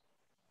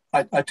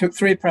I took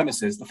three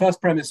premises. The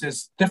first premise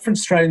is different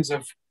strains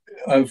of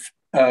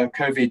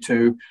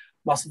CoV-2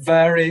 must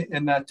vary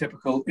in their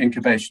typical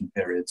incubation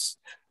periods.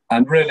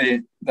 And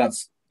really,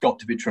 that's got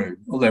to be true,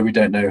 although we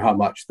don't know how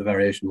much the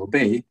variation will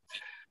be.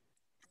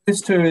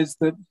 This too is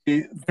that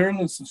the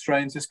virulence of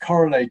strains is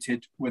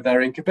correlated with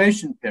their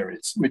incubation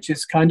periods, which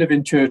is kind of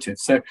intuitive.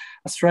 So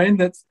a strain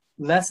that's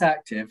less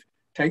active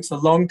takes a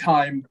long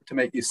time to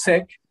make you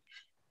sick,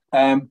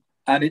 and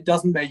it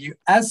doesn't make you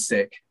as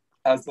sick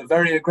as the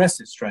very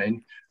aggressive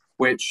strain,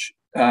 which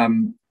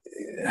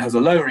has a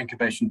lower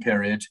incubation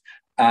period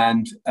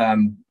and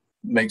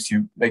makes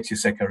you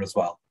sicker as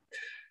well.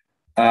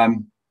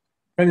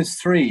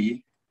 Premise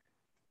 3,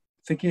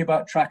 thinking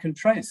about track and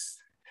trace.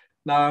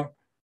 Now,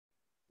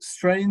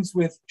 strains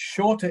with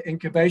shorter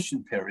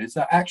incubation periods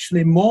are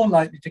actually more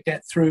likely to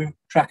get through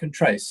track and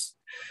trace.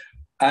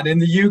 And in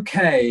the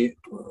UK,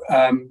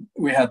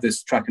 we had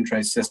this track and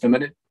trace system,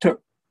 and it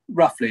took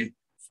roughly,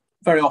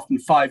 very often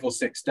 5 or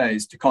 6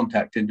 days to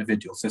contact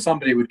individuals. So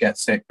somebody would get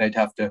sick, they'd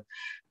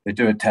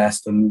do a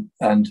test, and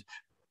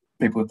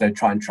people, they'd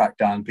try and track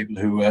down people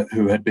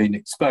who had been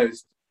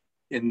exposed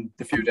in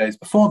the few days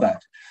before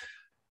that.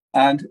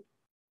 And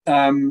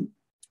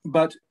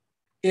but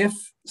if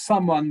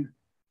someone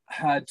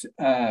had,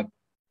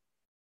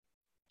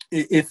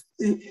 if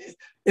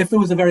there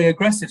was a very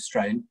aggressive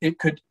strain, it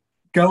could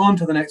go on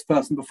to the next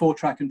person before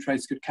track and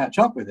trace could catch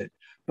up with it.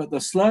 But the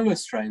slower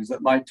strains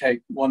that might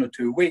take 1 or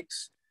 2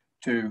 weeks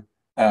to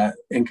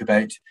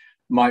incubate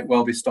might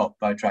well be stopped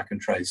by track and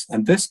trace.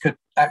 And this could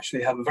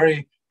actually have a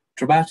very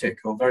dramatic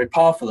or very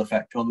powerful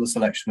effect on the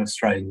selection of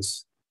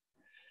strains.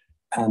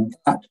 And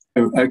that,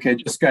 okay,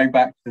 just going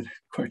back to the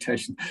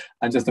quotation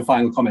and just a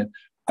final comment.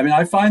 I mean,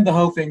 I find the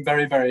whole thing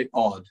very, very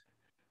odd,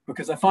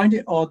 because I find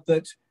it odd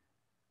that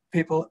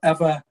people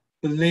ever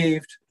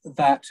believed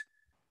that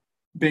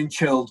being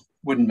chilled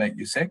wouldn't make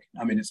you sick.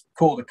 I mean, it's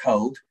called a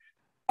cold.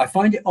 I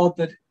find it odd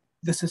that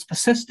this has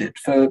persisted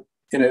for,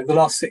 the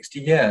last 60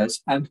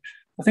 years. And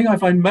the thing I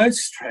find most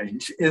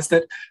strange is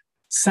that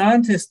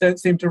scientists don't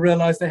seem to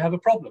realize they have a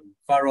problem,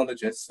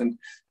 virologists,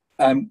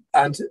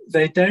 and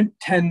they don't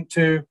tend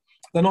to,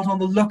 they're not on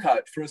the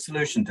lookout for a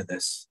solution to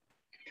this.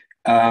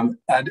 And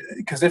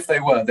because if they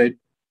were, they'd,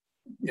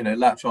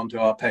 latch onto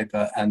our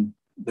paper and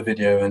the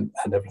video and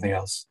everything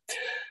else.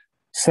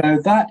 So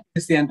that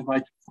is the end of my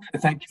talk.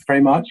 Thank you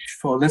very much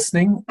for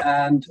listening.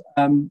 And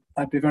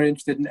I'd be very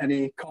interested in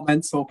any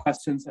comments or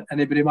questions that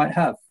anybody might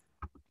have.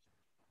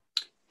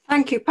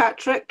 Thank you,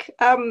 Patrick.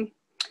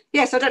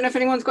 Yes, I don't know if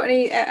anyone's got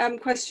any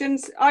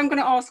questions. I'm going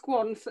to ask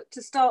one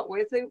to start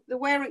with. The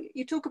wearing,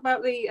 you talk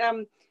about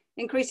the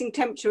increasing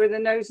temperature in the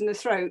nose and the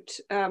throat.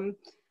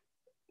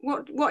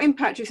 What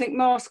impact do you think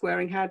mask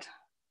wearing had?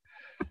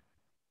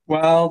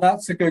 Well,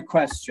 that's a good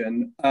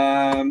question.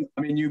 I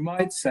mean, you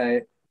might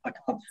say, I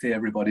can't see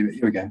everybody, but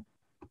here we go.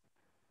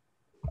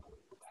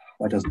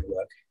 Why doesn't it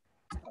work?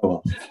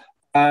 Oh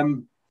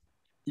well.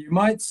 You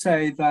might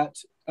say that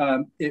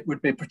it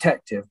would be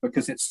protective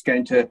because it's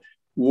going to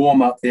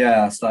warm up the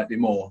air slightly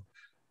more,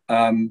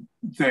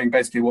 doing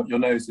basically what your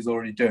nose is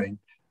already doing.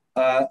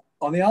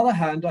 On the other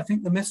hand, I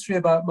think the mystery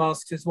about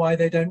masks is why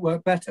they don't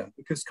work better,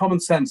 because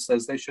common sense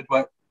says they should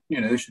work,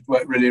 they should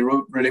work really,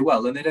 really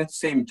well, and they don't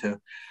seem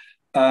to.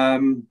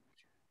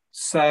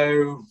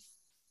 So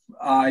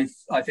I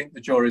think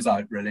the jury's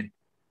out, really.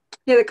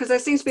 Yeah, because there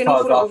seems to be an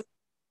awful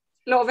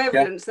lot of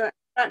evidence that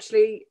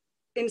actually,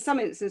 in some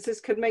instances,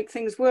 could make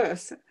things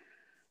worse.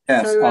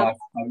 Yes, so, I've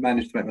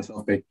managed to make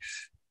myself big.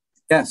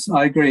 Yes,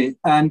 I agree.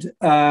 And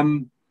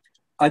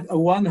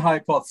one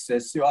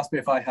hypothesis, you asked me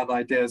if I have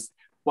ideas.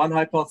 One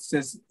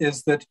hypothesis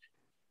is that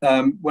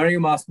wearing a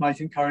mask might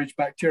encourage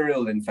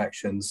bacterial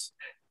infections.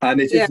 And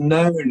it is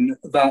known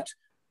that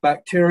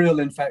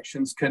bacterial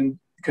infections can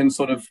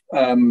sort of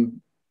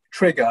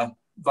trigger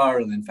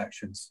viral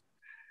infections.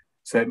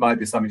 So it might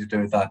be something to do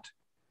with that.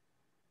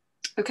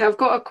 Okay, I've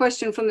got a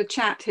question from the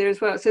chat here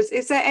as well. It says,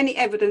 is there any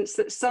evidence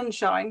that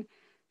sunshine,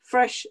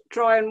 fresh,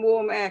 dry and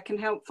warm air can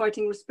help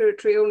fighting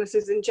respiratory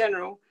illnesses in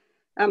general?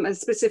 and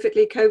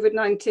specifically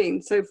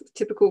COVID-19, so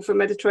typical for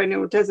Mediterranean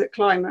or desert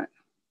climate?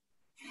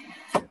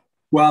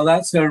 Well,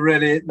 that's a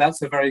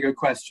very good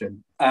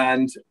question.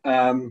 And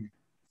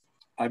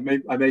I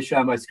may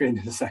share my screen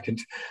in a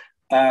second.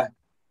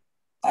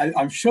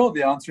 I'm sure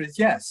the answer is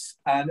yes.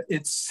 And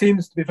it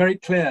seems to be very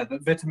clear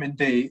that vitamin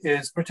D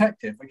is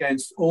protective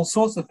against all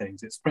sorts of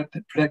things. It's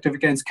protective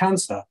against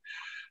cancer,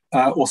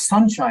 or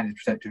sunshine is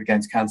protective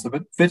against cancer,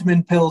 but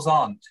vitamin pills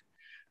aren't.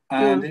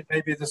 And it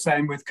may be the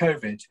same with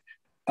COVID.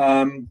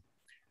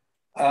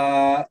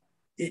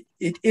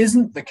 It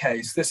isn't the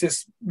case. This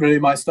is really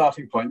my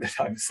starting point that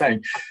I was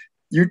saying.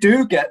 You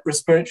do get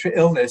respiratory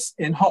illness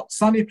in hot,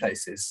 sunny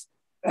places,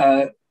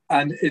 and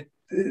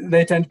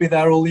they tend to be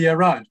there all year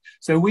round.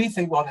 So we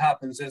think what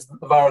happens is that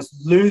the virus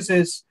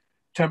loses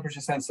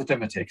temperature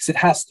sensitivity because it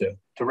has to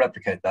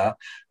replicate that,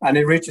 and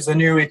it reaches a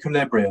new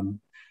equilibrium.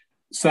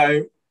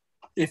 So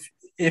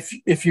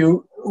if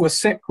you were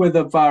sick with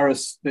a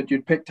virus that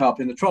you'd picked up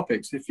in the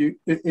tropics,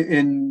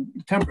 in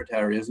temperate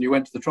areas, and you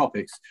went to the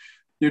tropics,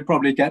 you'd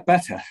probably get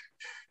better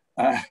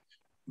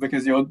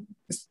because you're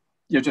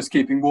just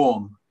keeping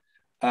warm.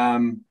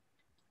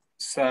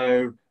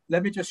 So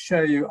let me just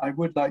show you. I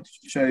would like to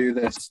show you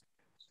this.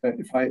 So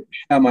if I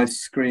share my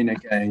screen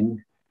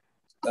again,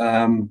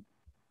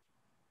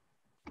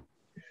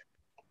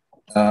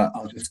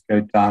 I'll just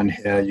go down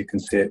here. You can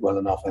see it well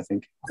enough, I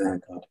think. Oh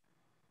God.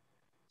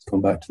 Let's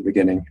come back to the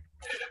beginning.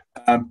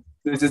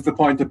 This is the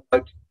point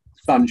about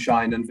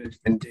sunshine and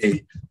vitamin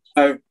D.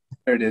 So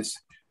there it is.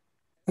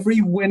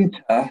 Every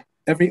winter,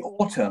 every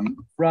autumn,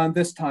 around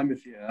this time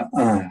of year,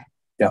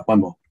 one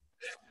more.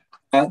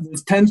 There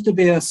tends to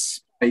be a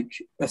spike,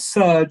 a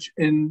surge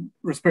in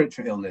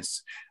respiratory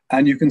illness.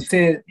 And you can see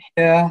it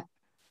here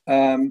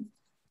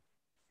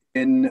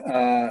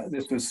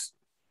this was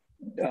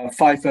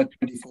FIFA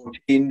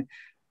 2014,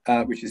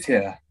 which is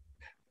here.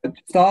 But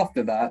just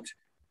after that,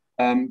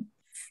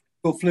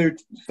 flu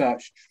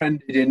research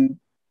trended in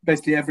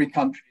basically every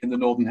country in the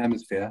Northern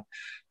Hemisphere.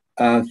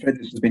 So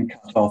this has been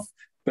cut off,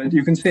 but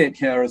you can see it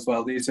here as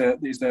well. These are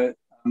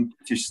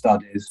British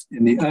studies.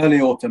 In the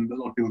early autumn, a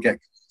lot of people get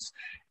colds.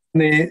 In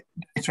the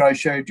data I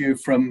showed you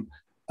from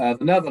the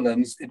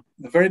Netherlands, at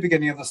the very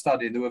beginning of the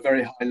study, there were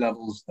very high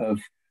levels of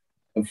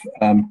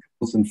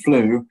colds and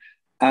flu.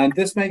 And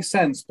this makes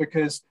sense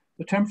because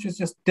the temperatures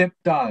just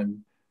dipped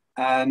down.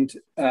 And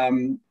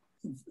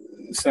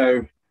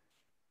so,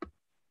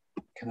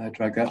 can I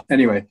drag that?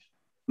 Anyway,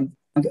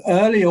 and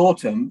early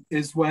autumn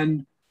is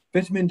when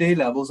vitamin D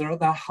levels are at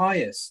their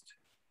highest.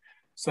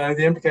 So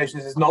the implication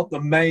is not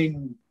the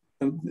main,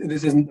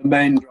 this isn't the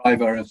main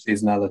driver of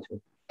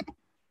seasonality.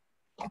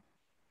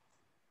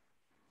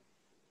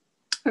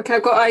 Okay,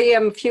 I've got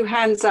a few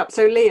hands up.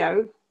 So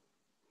Leo.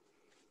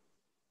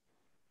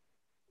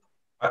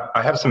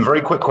 I have some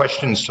very quick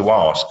questions to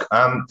ask.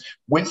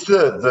 With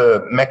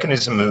the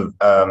mechanism of,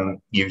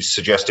 you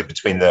suggested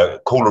between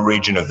the cooler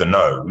region of the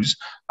nose,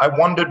 I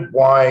wondered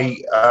why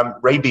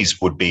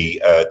rabies would be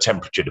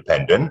temperature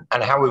dependent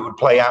and how it would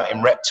play out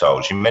in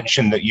reptiles. You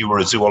mentioned that you were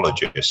a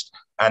zoologist.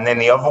 And then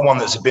the other one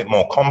that's a bit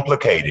more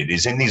complicated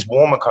is in these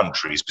warmer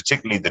countries,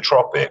 particularly the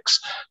tropics,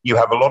 you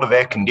have a lot of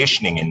air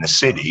conditioning in the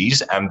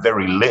cities and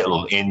very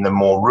little in the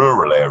more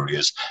rural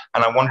areas.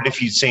 And I wondered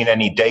if you'd seen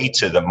any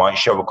data that might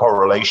show a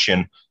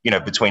correlation,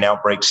 between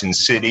outbreaks in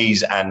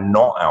cities and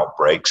not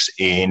outbreaks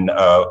in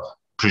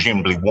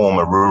presumably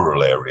warmer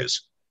rural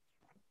areas.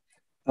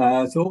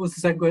 So what was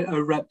the second question?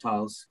 Oh,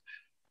 reptiles.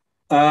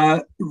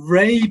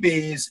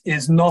 Rabies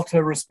is not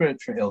a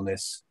respiratory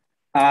illness,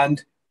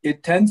 and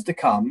it tends to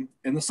come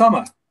in the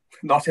summer,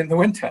 not in the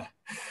winter.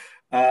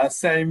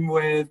 Same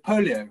with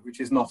polio, which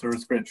is not a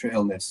respiratory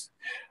illness.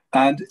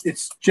 And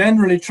it's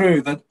generally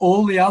true that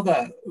all the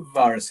other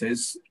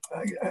viruses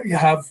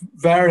have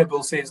variable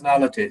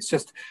seasonality. It's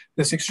just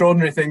this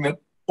extraordinary thing that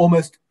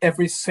almost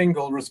every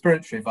single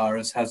respiratory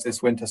virus has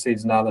this winter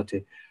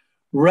seasonality.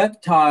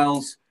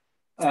 Reptiles,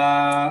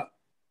 well,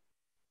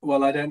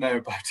 I don't know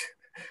about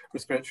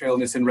respiratory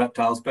illness in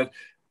reptiles, but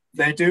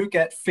they do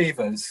get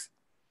fevers,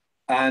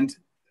 and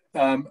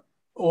even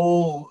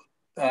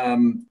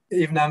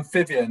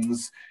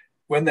amphibians,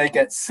 when they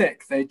get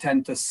sick, they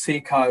tend to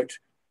seek out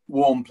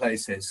warm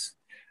places.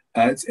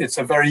 It's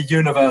a very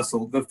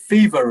universal, the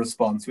fever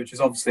response, which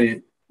is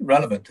obviously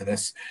relevant to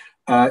this,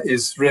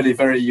 is really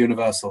very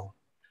universal.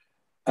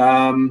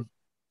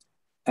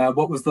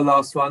 What was the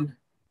last one?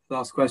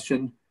 Last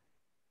question?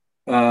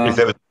 If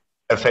there was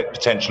an effect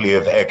potentially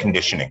of air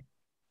conditioning.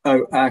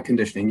 Oh, air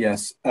conditioning,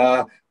 yes.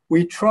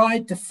 We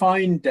tried to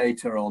find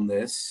data on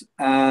this,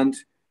 and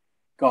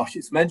gosh,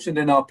 it's mentioned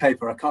in our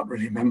paper. I can't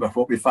really remember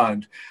what we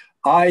found.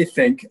 I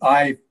think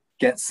I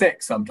get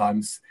sick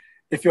sometimes.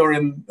 If you're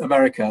in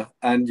America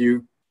and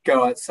you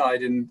go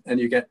outside and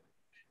you get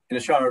in a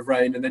shower of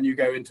rain and then you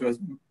go into a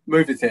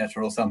movie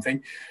theater or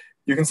something,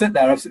 you can sit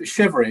there absolutely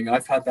shivering.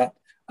 I've had that,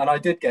 and I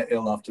did get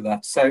ill after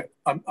that. So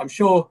I'm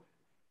sure,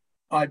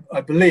 I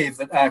believe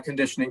that air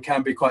conditioning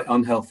can be quite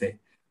unhealthy,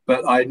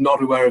 but I'm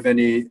not aware of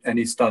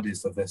any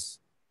studies of this.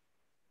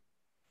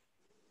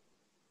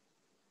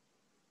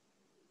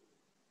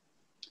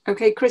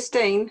 Okay,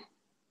 Christine.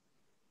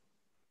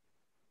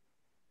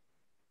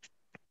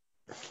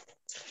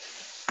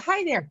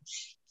 Hi there.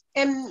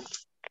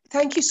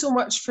 Thank you so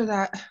much for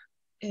that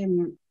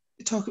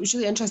talk. It was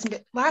really interesting.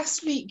 But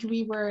last week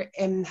we were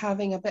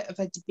having a bit of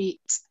a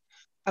debate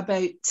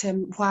about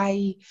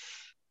why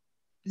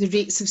the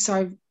rates of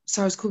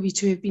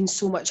SARS-CoV-2 have been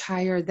so much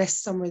higher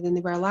this summer than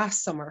they were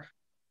last summer.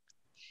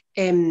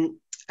 And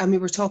we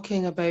were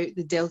talking about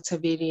the Delta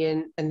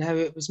variant and how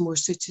it was more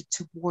suited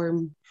to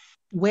warm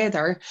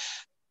weather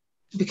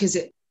because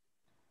it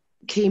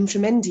came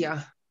from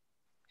India.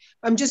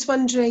 I'm just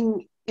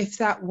wondering if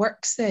that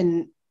works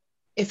then.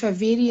 If a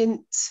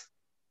variant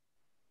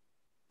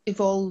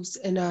evolves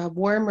in a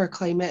warmer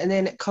climate and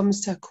then it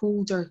comes to a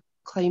colder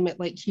climate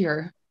like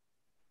here,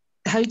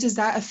 how does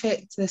that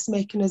affect this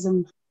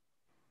mechanism?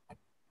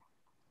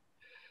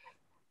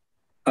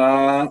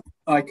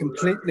 I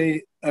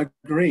completely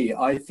agree.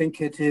 I think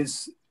it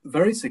is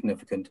very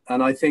significant.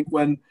 And I think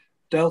when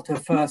Delta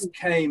first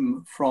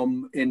came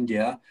from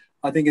India,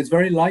 I think it's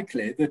very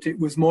likely that it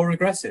was more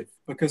aggressive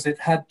because it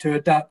had to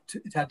adapt,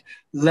 it had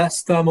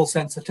less thermal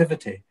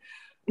sensitivity.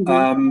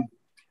 But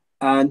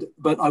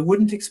I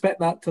wouldn't expect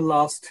that to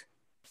last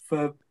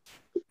for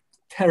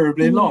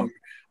terribly long.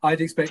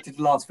 I'd expect it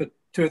to last for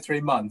 2 or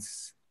 3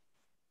 months.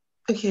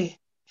 Okay,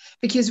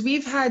 because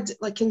we've had,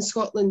 like in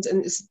Scotland,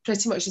 and it's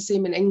pretty much the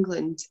same in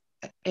England,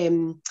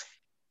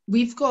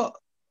 we've got,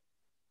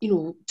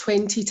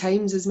 20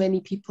 times as many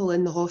people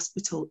in the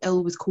hospital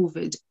ill with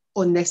COVID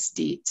on this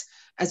date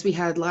as we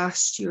had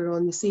last year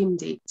on the same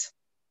date.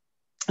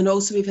 And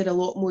also we've had a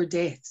lot more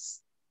deaths,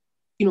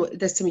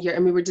 this time of year.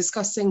 And we were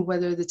discussing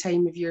whether the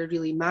time of year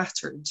really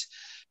mattered.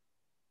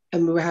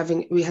 And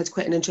we had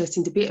quite an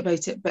interesting debate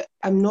about it, but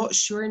I'm not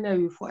sure now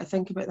of what I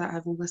think about that,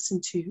 having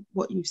listened to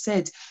what you've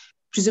said.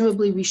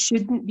 Presumably we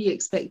shouldn't be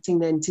expecting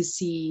then to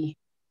see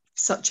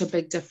such a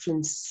big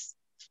difference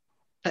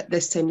at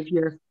this time of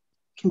year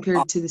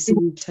compared to the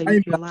same time of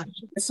year last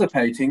year.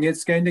 Anticipating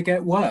it's going to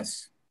get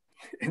worse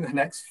in the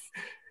next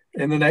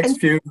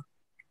few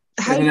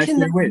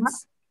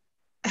weeks.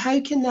 How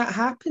can that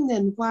happen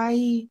then?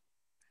 Why?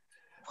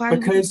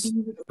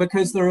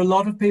 Because there are a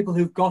lot of people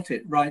who've got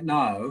it right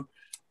now,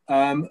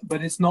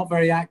 but it's not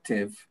very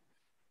active,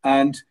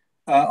 and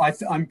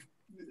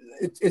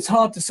it's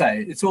hard to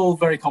say. It's all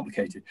very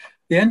complicated.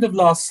 The end of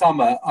last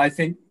summer, I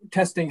think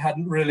testing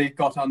hadn't really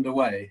got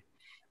underway,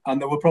 and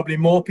there were probably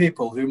more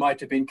people who might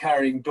have been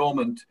carrying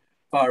dormant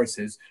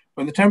viruses.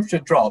 When the temperature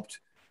dropped,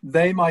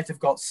 they might have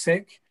got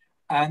sick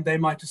and they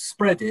might have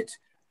spread it,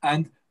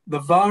 and the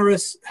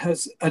virus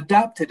has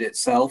adapted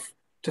itself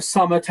to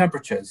summer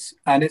temperatures,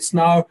 and it's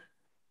now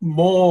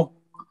more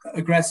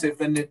aggressive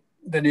than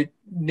it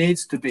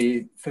needs to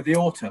be for the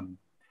autumn.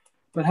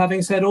 But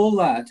having said all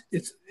that,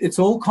 it's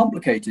all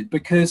complicated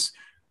because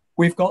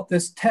we've got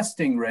this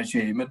testing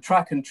regime and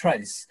track and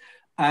trace,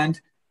 and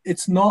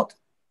it's not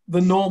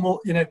the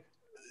normal,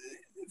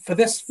 for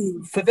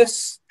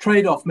this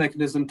trade-off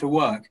mechanism to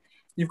work,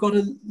 you've got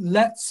to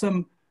let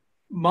some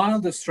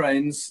milder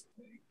strains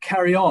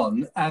carry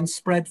on and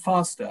spread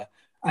faster.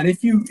 And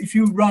if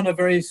you run a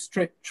very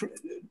strict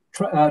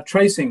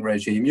tracing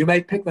regime, you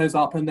may pick those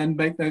up and then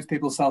make those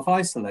people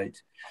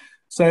self-isolate.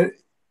 So,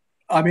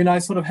 I mean, I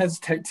sort of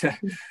hesitate to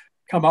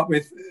come up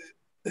with,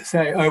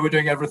 say, oh, we're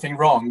doing everything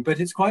wrong, but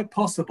it's quite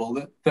possible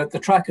that the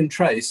track and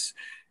trace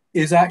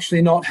is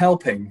actually not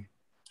helping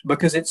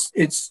because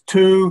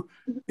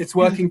it's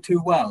working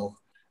too well.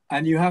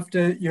 And you have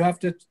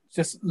to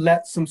just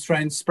let some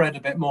strains spread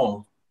a bit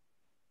more.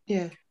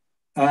 Yeah.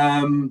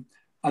 And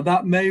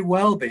that may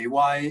well be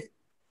why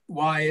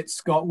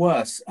it's got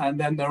worse. And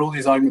then there are all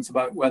these arguments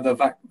about whether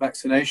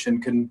vaccination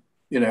can,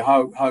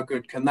 how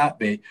good can that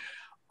be?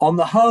 On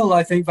the whole,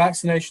 I think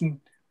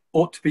vaccination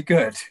ought to be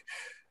good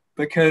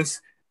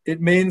because it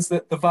means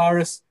that the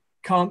virus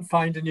can't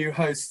find a new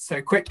host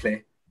so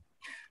quickly.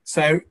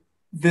 So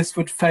this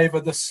would favor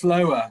the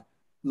slower,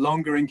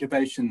 longer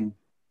incubation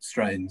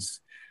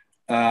strains.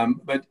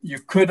 But you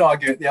could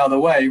argue it the other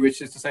way,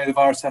 which is to say the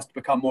virus has to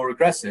become more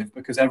aggressive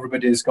because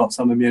everybody has got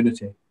some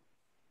immunity.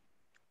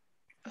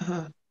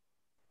 Uh-huh.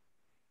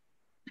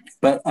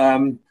 But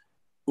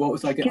what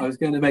was I was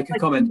going to make a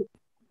comment.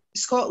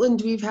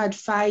 Scotland, we've had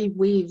 5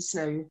 waves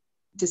now,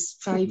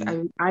 just 5,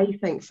 mm-hmm. I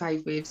think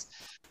 5 waves.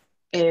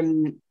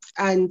 And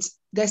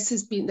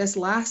this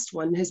last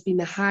one has been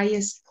the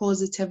highest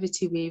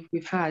positivity wave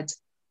we've had.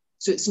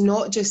 So it's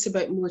not just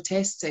about more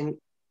testing.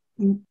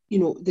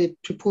 The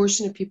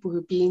proportion of people who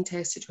are being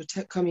tested who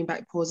are coming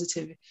back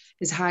positive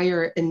is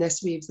higher in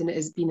this wave than it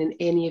has been in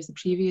any of the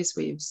previous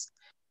waves.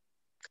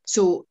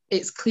 So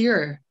it's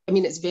clear,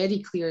 it's very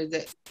clear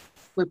that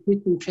we're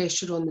putting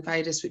pressure on the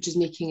virus, which is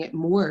making it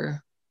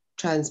more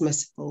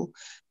transmissible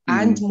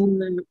and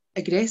more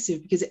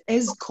aggressive because it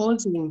is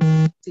causing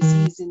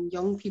disease in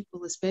young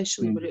people,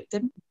 especially where it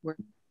didn't work.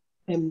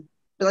 But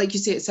like you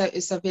say, it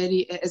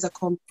is a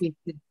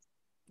complicated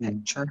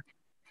picture.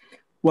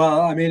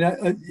 Well,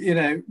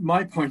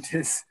 my point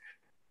is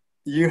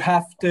you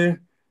have to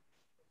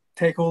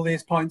take all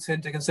these points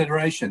into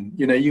consideration.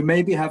 You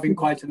may be having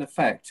quite an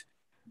effect,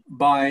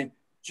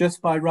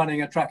 just by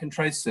running a track and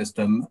trace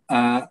system,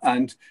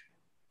 and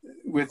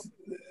with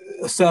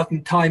a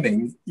certain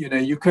timing,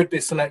 you could be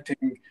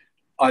selecting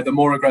either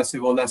more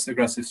aggressive or less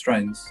aggressive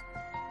strains.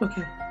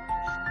 Okay.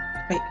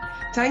 Right.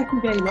 Thank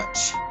you very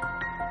much.